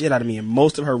roast the shit out of me, and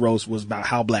most of her roast was about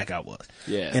how black I was.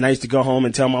 Yeah. And I used to go home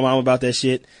and tell my mom about that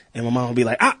shit, and my mom would be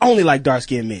like, I only like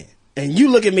dark-skinned men. And you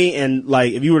look at me, and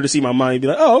like, if you were to see my mom, you'd be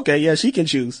like, oh, okay, yeah, she can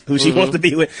choose who she wants to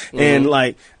be with. And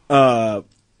like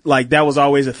that was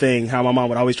always a thing, how my mom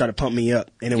would always try to pump me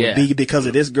up, and it would be because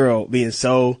of this girl being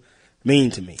so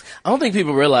mean to me. I don't think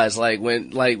people realize, like,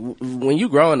 when you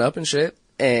growing up and shit,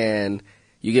 and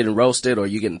you getting roasted or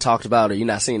you getting talked about or you're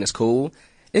not seen as cool,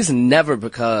 it's never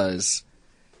because,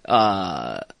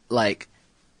 like,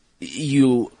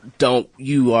 you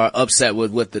are upset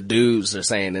with what the dudes are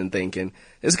saying and thinking.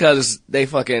 It's because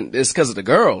it's because of the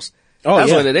girls. Oh, that's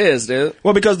yeah. what it is, dude.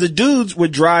 Well, because the dudes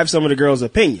would drive some of the girls'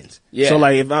 opinions. Yeah. So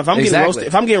like, if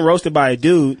I'm getting roasted by a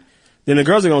dude, then the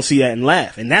girls are gonna see that and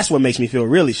laugh, and that's what makes me feel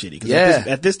really shitty. Because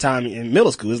at this time in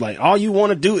middle school, it's like all you want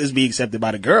to do is be accepted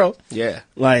by the girl,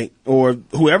 like, or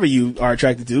whoever you are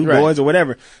attracted to, boys or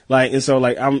whatever. Like, and so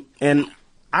like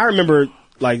I remember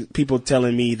like people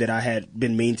telling me that I had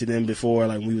been mean to them before,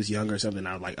 like when we was younger or something.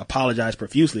 I would like apologize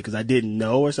profusely because I didn't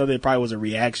know or something. It probably was a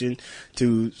reaction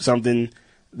to something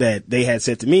that they had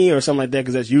said to me or something like that.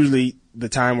 Because that's usually the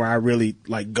time where I really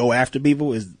like go after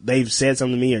people, is they've said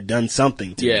something to me or done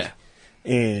something to me.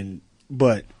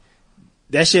 But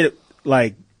that shit,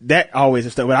 like, that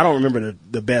always stuff. But I don't remember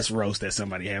the best roast that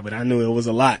somebody had, but I knew it was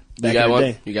a lot back in the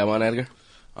day. You got one, Edgar?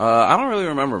 I don't really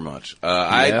remember much.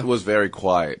 I was very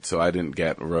quiet, so I didn't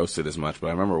get roasted as much, but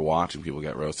I remember watching people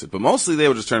get roasted. But mostly they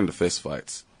would just turn into fist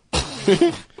fights.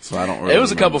 So I don't really It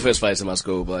was a couple remember. fist fights in my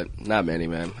school, but not many,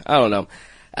 man. I don't know.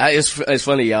 It's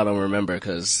funny y'all don't remember,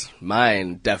 because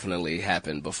mine definitely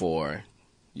happened before.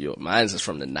 Mine's is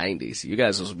from the 90s. You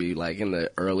guys will be like in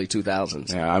the early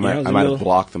 2000s. Yeah, I might have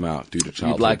blocked them out due to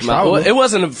childhood. You blocked them out. Well, it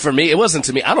wasn't for me. It wasn't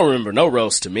to me. I don't remember no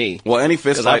roast to me. Well, any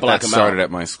fist 'Cause I fight block that 'em started out.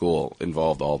 at my school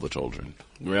involved all the children.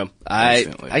 Yeah.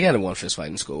 Instantly. I got in one fist fight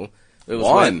in school. It was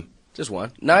One? just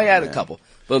one. No, I had a couple.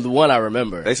 But the one I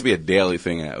remember. That used to be a daily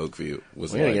thing at Oakview.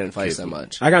 Was We didn't like get in fights kids that would-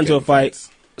 much. I got into a Getting fight. fights.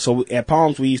 So at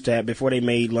Palms, we used to have, before they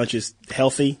made lunches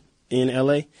healthy in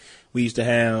LA, we used to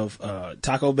have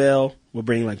Taco Bell would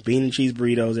bring like bean and cheese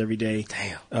burritos every day.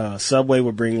 Damn. Subway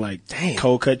would bring like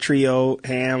cold cut trio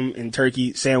ham and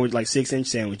turkey sandwich, like 6-inch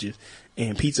sandwiches.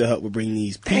 And Pizza Hut would bring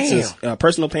these pizzas,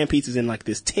 personal pan pizzas in like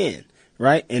this tin,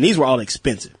 right? And these were all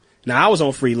expensive. Now I was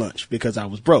on free lunch because I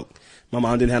was broke. My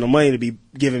mom didn't have no money to be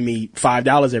giving me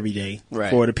 $5 every day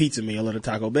for the pizza meal or the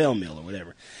Taco Bell meal or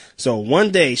whatever. So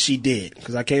one day she did,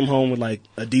 because I came home with like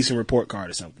a decent report card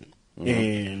or something.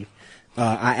 And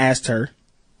I asked her,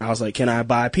 I was like, can I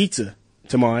buy pizza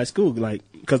tomorrow at school? Like,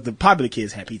 because the popular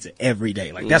kids had pizza every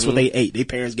day. Like, that's what they ate. Their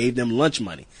parents gave them lunch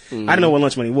money. I didn't know what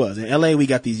lunch money was. In LA, we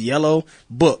got these yellow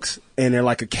books, and they're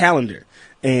like a calendar.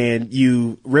 And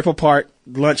you rip apart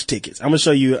lunch tickets. I'm going to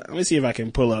show you, let me see if I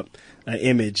can pull up an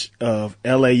image of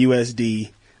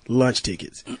LAUSD lunch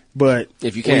tickets. But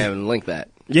If you can, link that.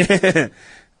 yeah.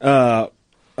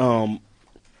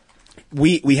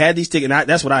 We had these tickets. And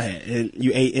that's what I had. And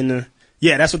you ate in the.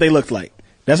 Yeah, that's what they looked like.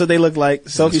 That's what they looked like.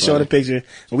 Sophie showed a picture.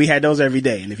 And we had those every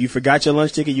day. And if you forgot your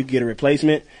lunch ticket, you could get a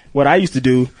replacement. What I used to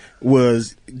do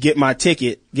was get my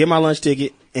lunch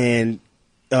ticket, and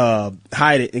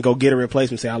hide it and go get a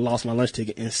replacement. Say I lost my lunch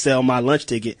ticket, and sell my lunch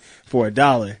ticket for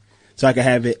 $1 so I could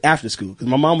have it after school. Because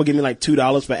my mom would give me like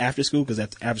 $2 for after school, because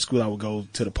after school I would go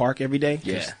to the park every day.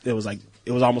 Yeah. It was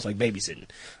almost like babysitting,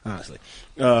 honestly.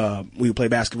 We would play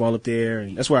basketball up there,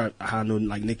 and that's where I knew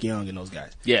like Nick Young and those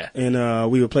guys. Yeah.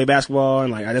 And we would play basketball,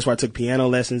 and like that's where I took piano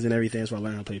lessons and everything. That's where I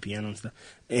learned how to play piano and stuff.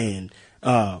 And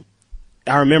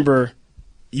I remember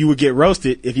you would get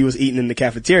roasted if you was eating in the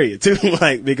cafeteria too.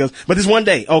 But this one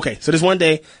day,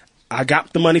 I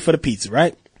got the money for the pizza,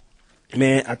 right?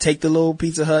 Man, I take the little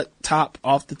Pizza Hut top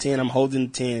off the tin. I'm holding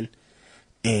the tin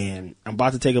and I'm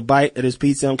about to take a bite of this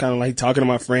pizza. I'm kind of like talking to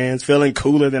my friends, feeling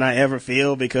cooler than I ever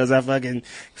feel because I fucking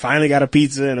finally got a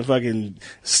pizza and a fucking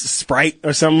Sprite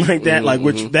or something like that.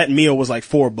 Which that meal was like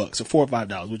 $4 or $4 or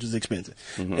 $5, which is expensive.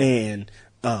 And,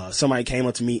 somebody came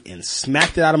up to me and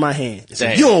smacked it out of my hand and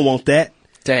said, "You don't want that."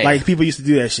 Damn. Like people used to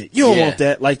do that shit. You don't want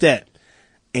that like that.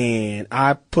 And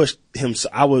I pushed him. So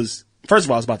first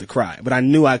of all, I was about to cry, but I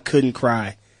knew I couldn't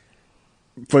cry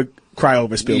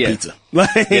over spilled pizza.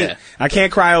 I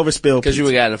can't cry over spilled pizza. Because you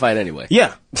would got in a fight anyway.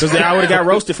 Yeah. Because I would have got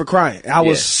roasted for crying. I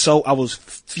was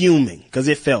fuming because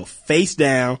it fell face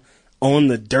down on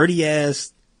the dirty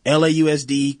ass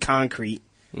LAUSD concrete.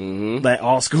 Like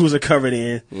all schools are covered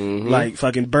in, like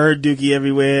fucking bird dookie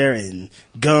everywhere and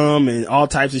gum and all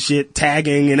types of shit,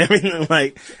 tagging and everything.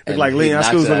 Like our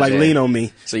schools look like lean on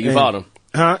me. So you fought him?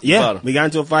 Huh? Yeah. We got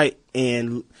into a fight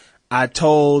and I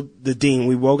told the dean.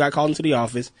 We all got called into the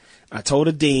office. I told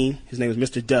the dean. His name was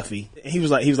Mr. Duffy. He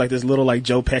was like this little like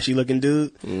Joe Pesci looking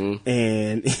dude,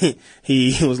 and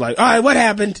he was like, "All right, what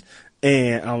happened?"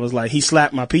 And I was like, he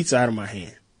slapped my pizza out of my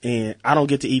hand. And I don't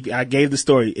get to eat. I gave the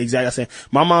story exactly. I said,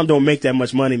 my mom don't make that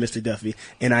much money, Mr. Duffy.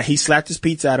 And he slapped his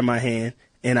pizza out of my hand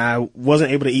and I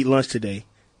wasn't able to eat lunch today.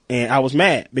 And I was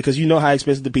mad because you know how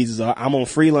expensive the pizzas are. I'm on a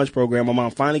free lunch program. My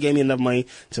mom finally gave me enough money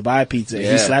to buy a pizza. And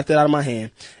he slapped it out of my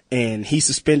hand and he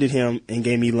suspended him and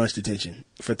gave me lunch detention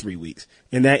for 3 weeks.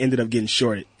 And that ended up getting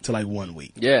shorted to like 1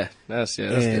 week. Yeah, that's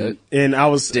good. And I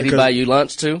was. Did he buy you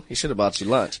lunch too? He should have bought you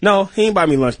lunch. No, he didn't buy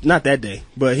me lunch. Not that day.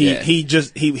 But he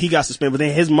got suspended. But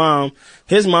then his mom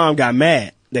got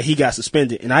mad that he got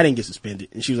suspended and I didn't get suspended.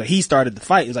 And she was like, he started the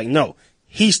fight. He was like, no.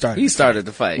 He started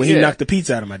the fight. When he knocked the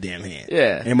pizza out of my damn hand.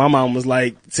 Yeah. And my mom was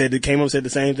like, said the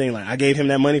same thing. Like, I gave him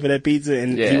that money for that pizza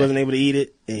and he wasn't able to eat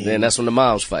it. And then that's when the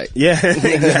moms fight. Yeah.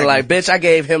 Exactly. Like, bitch, I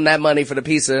gave him that money for the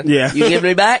pizza. Yeah. You give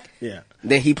me back? Yeah.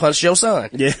 Then he punched your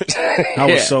son. Yeah. I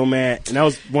was so mad. And that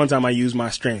was one time I used my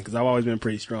strength because I've always been a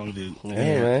pretty strong dude. Yeah,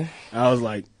 man. I was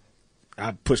like,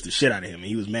 I pushed the shit out of him and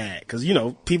he was mad. Cause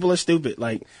people are stupid.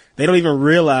 Like, they don't even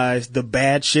realize the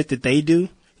bad shit that they do.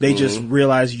 They just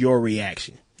realize your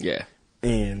reaction. Yeah.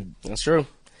 And that's true.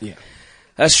 Yeah.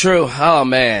 That's true. Oh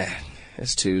man.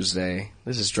 It's Tuesday.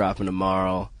 This is dropping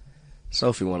tomorrow.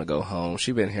 Sophie wanna go home.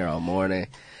 She been here all morning.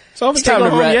 Sophie can't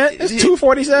go home yet. It's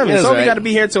 2:47. Sophie got to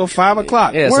be here till 5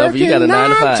 o'clock. Yeah, Sophie, you got a 9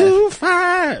 to 5. 9 to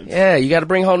 5. Yeah, you got to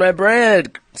bring home that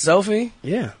bread, Sophie.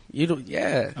 Yeah. You do.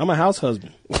 Yeah. I'm a house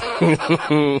husband. You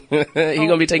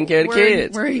gonna be taking care of the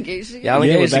kids. We're engaged again. Y'all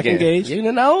engaged again. Engaged.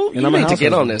 You know, you need to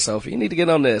get on this, Sophie. You need to get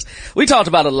on this. We talked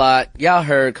about it a lot. Y'all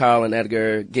heard Carl and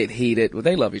Edgar get heated. Well,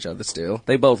 they love each other still.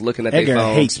 They both looking at their phones.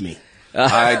 Edgar hates me.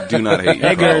 I do not hate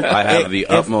you, Carl. I have the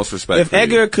utmost respect for you. If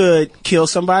Edgar could kill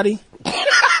somebody,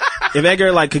 if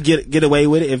Edgar could get away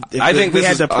with it, I think we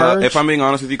had to purge. If I'm being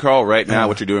honest with you, Carl, right now,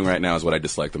 what you're doing right now is what I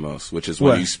dislike the most, which is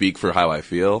when you speak for how I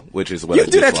feel, which is what I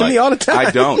dislike. You do that to me all the time.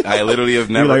 I don't. I literally have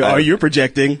never. You're like, you're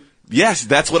projecting. Yes,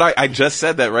 that's what I just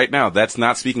said that right now. That's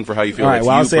not speaking for how you feel. All right, that's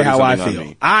well, you I'll say how I putting something feel. on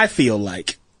me. I feel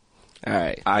like. All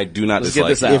right. I do not Let's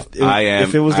dislike get this out.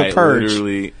 If it was the purge.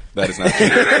 Literally, that is not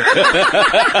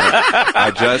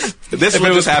true. This is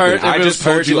what just happened. I just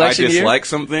told you I dislike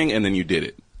something, and then you did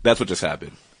it. That's what just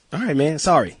happened. All right, man.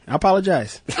 Sorry. I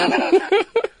apologize.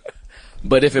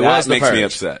 But if it was the purge. That makes me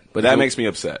upset. But that makes me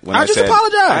upset. When I just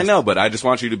apologize. I know, but I just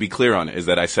want you to be clear on it, is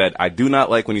that I said, I do not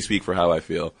like when you speak for how I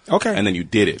feel. Okay. And then you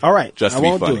did it. All right. Just to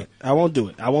be funny. I won't do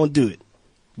it.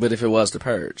 But if it was the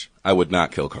purge. I would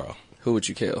not kill Carl. Who would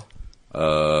you kill?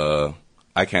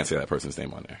 I can't say that person's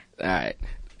name on there. All right.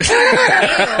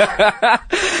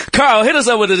 Carl, hit us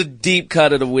up with a deep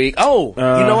cut of the week. Oh,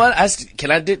 you know what? Can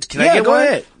I get go one?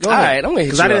 Ahead. Go ahead. I'm gonna hit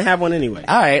you. Because I didn't have one anyway.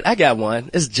 All right, I got one.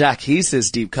 It's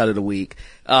Jacquees' deep cut of the week.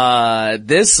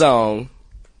 This song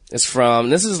is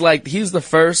he's the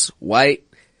first white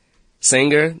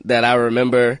singer that I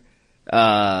remember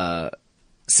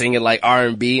singing like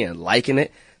R&B and liking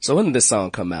it. So when did this song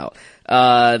come out?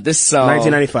 This song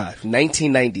 1995.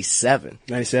 1997.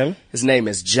 97? His name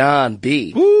is John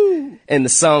B. Woo! And the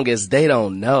song is They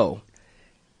Don't Know.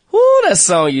 Woo, that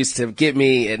song used to get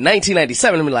me in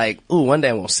 1997. I'm like, ooh, one day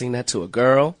I'm gonna sing that to a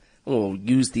girl. I'm gonna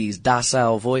use these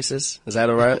docile voices. Is that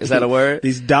a word?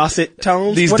 These docet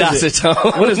tones? These docet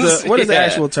tones. What is the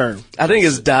actual term? I think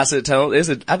it's docet tones.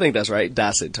 I think that's right.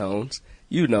 Docet tones.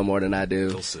 You know more than I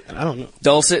do. I don't know.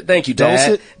 Dulcet. Thank you, Dad.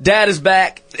 Dulcet. Dad is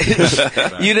back.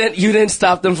 You didn't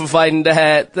stop them from fighting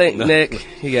Dad. Nick.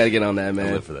 You gotta get on that, I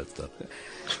man. live for that stuff.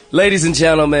 Ladies and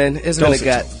gentlemen, it's been Dulcet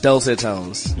got dulcet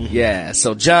tones. Yeah.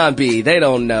 So John B, they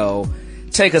don't know.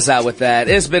 Take us out with that.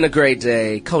 It's been a great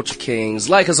day. Culture Kings.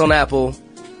 Like us on Apple.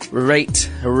 Rate,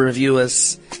 review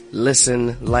us,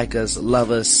 listen, like us,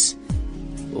 love us.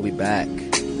 We'll be back. Heard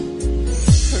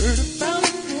about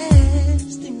the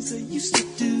past, things I used to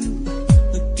do,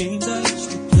 the games I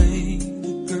used to play,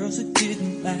 the girls that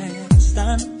didn't last.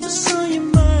 I never saw your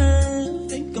mind,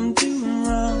 think I'm doing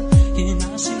wrong, and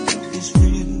I say love is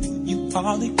real, you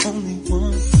are the only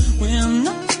one. When I'm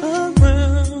not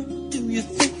around, do you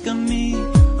think of me,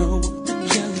 or what the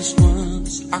jealous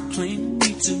ones are claiming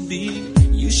me to be?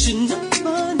 You should know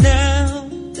by now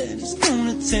that it's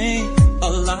gonna take a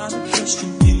lot of trust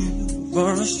from you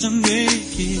for us to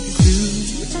make it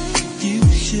through. You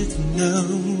should know,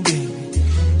 baby,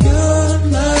 you're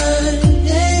my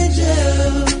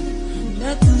angel.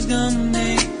 Nothing's gonna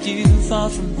make you fall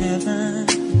from heaven.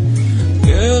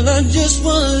 Girl, I just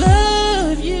wanna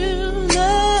love you,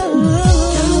 love.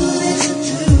 Don't listen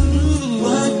to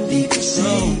what people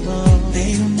say.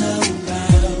 They don't know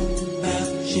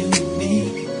about you and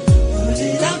me. Put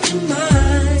it out your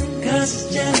mind, 'cause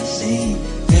it's jealousy.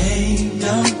 They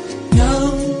don't know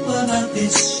about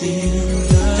this feeling.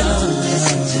 Don't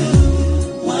listen to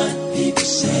what people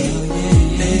say.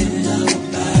 They don't know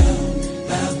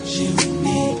about you and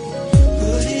me.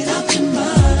 Put it out your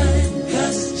mind,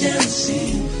 'cause it's jealousy.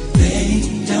 They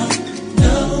don't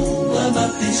know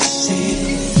about this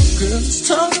feeling. Girls,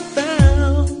 talk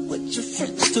about what your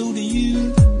friends told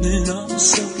you. Then I'm a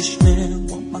selfish man,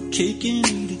 want my cake and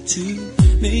eat it too.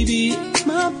 Maybe it's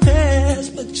my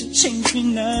past, but you changed me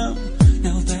now.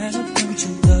 Now that I've learned to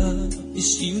love,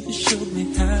 it's you that showed me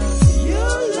how.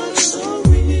 Your love's so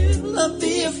real, I'd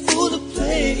be a fool to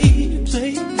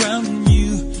play around with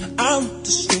you. I want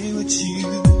to stay with you.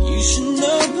 You should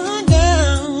know by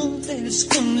now that it's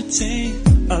gonna take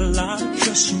a lot of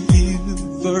trust from you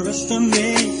for us to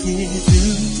make it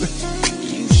through.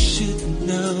 You should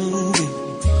know, baby,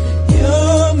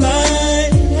 you're my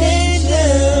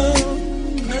angel.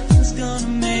 Nothing's gonna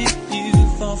make you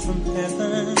fall from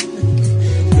heaven.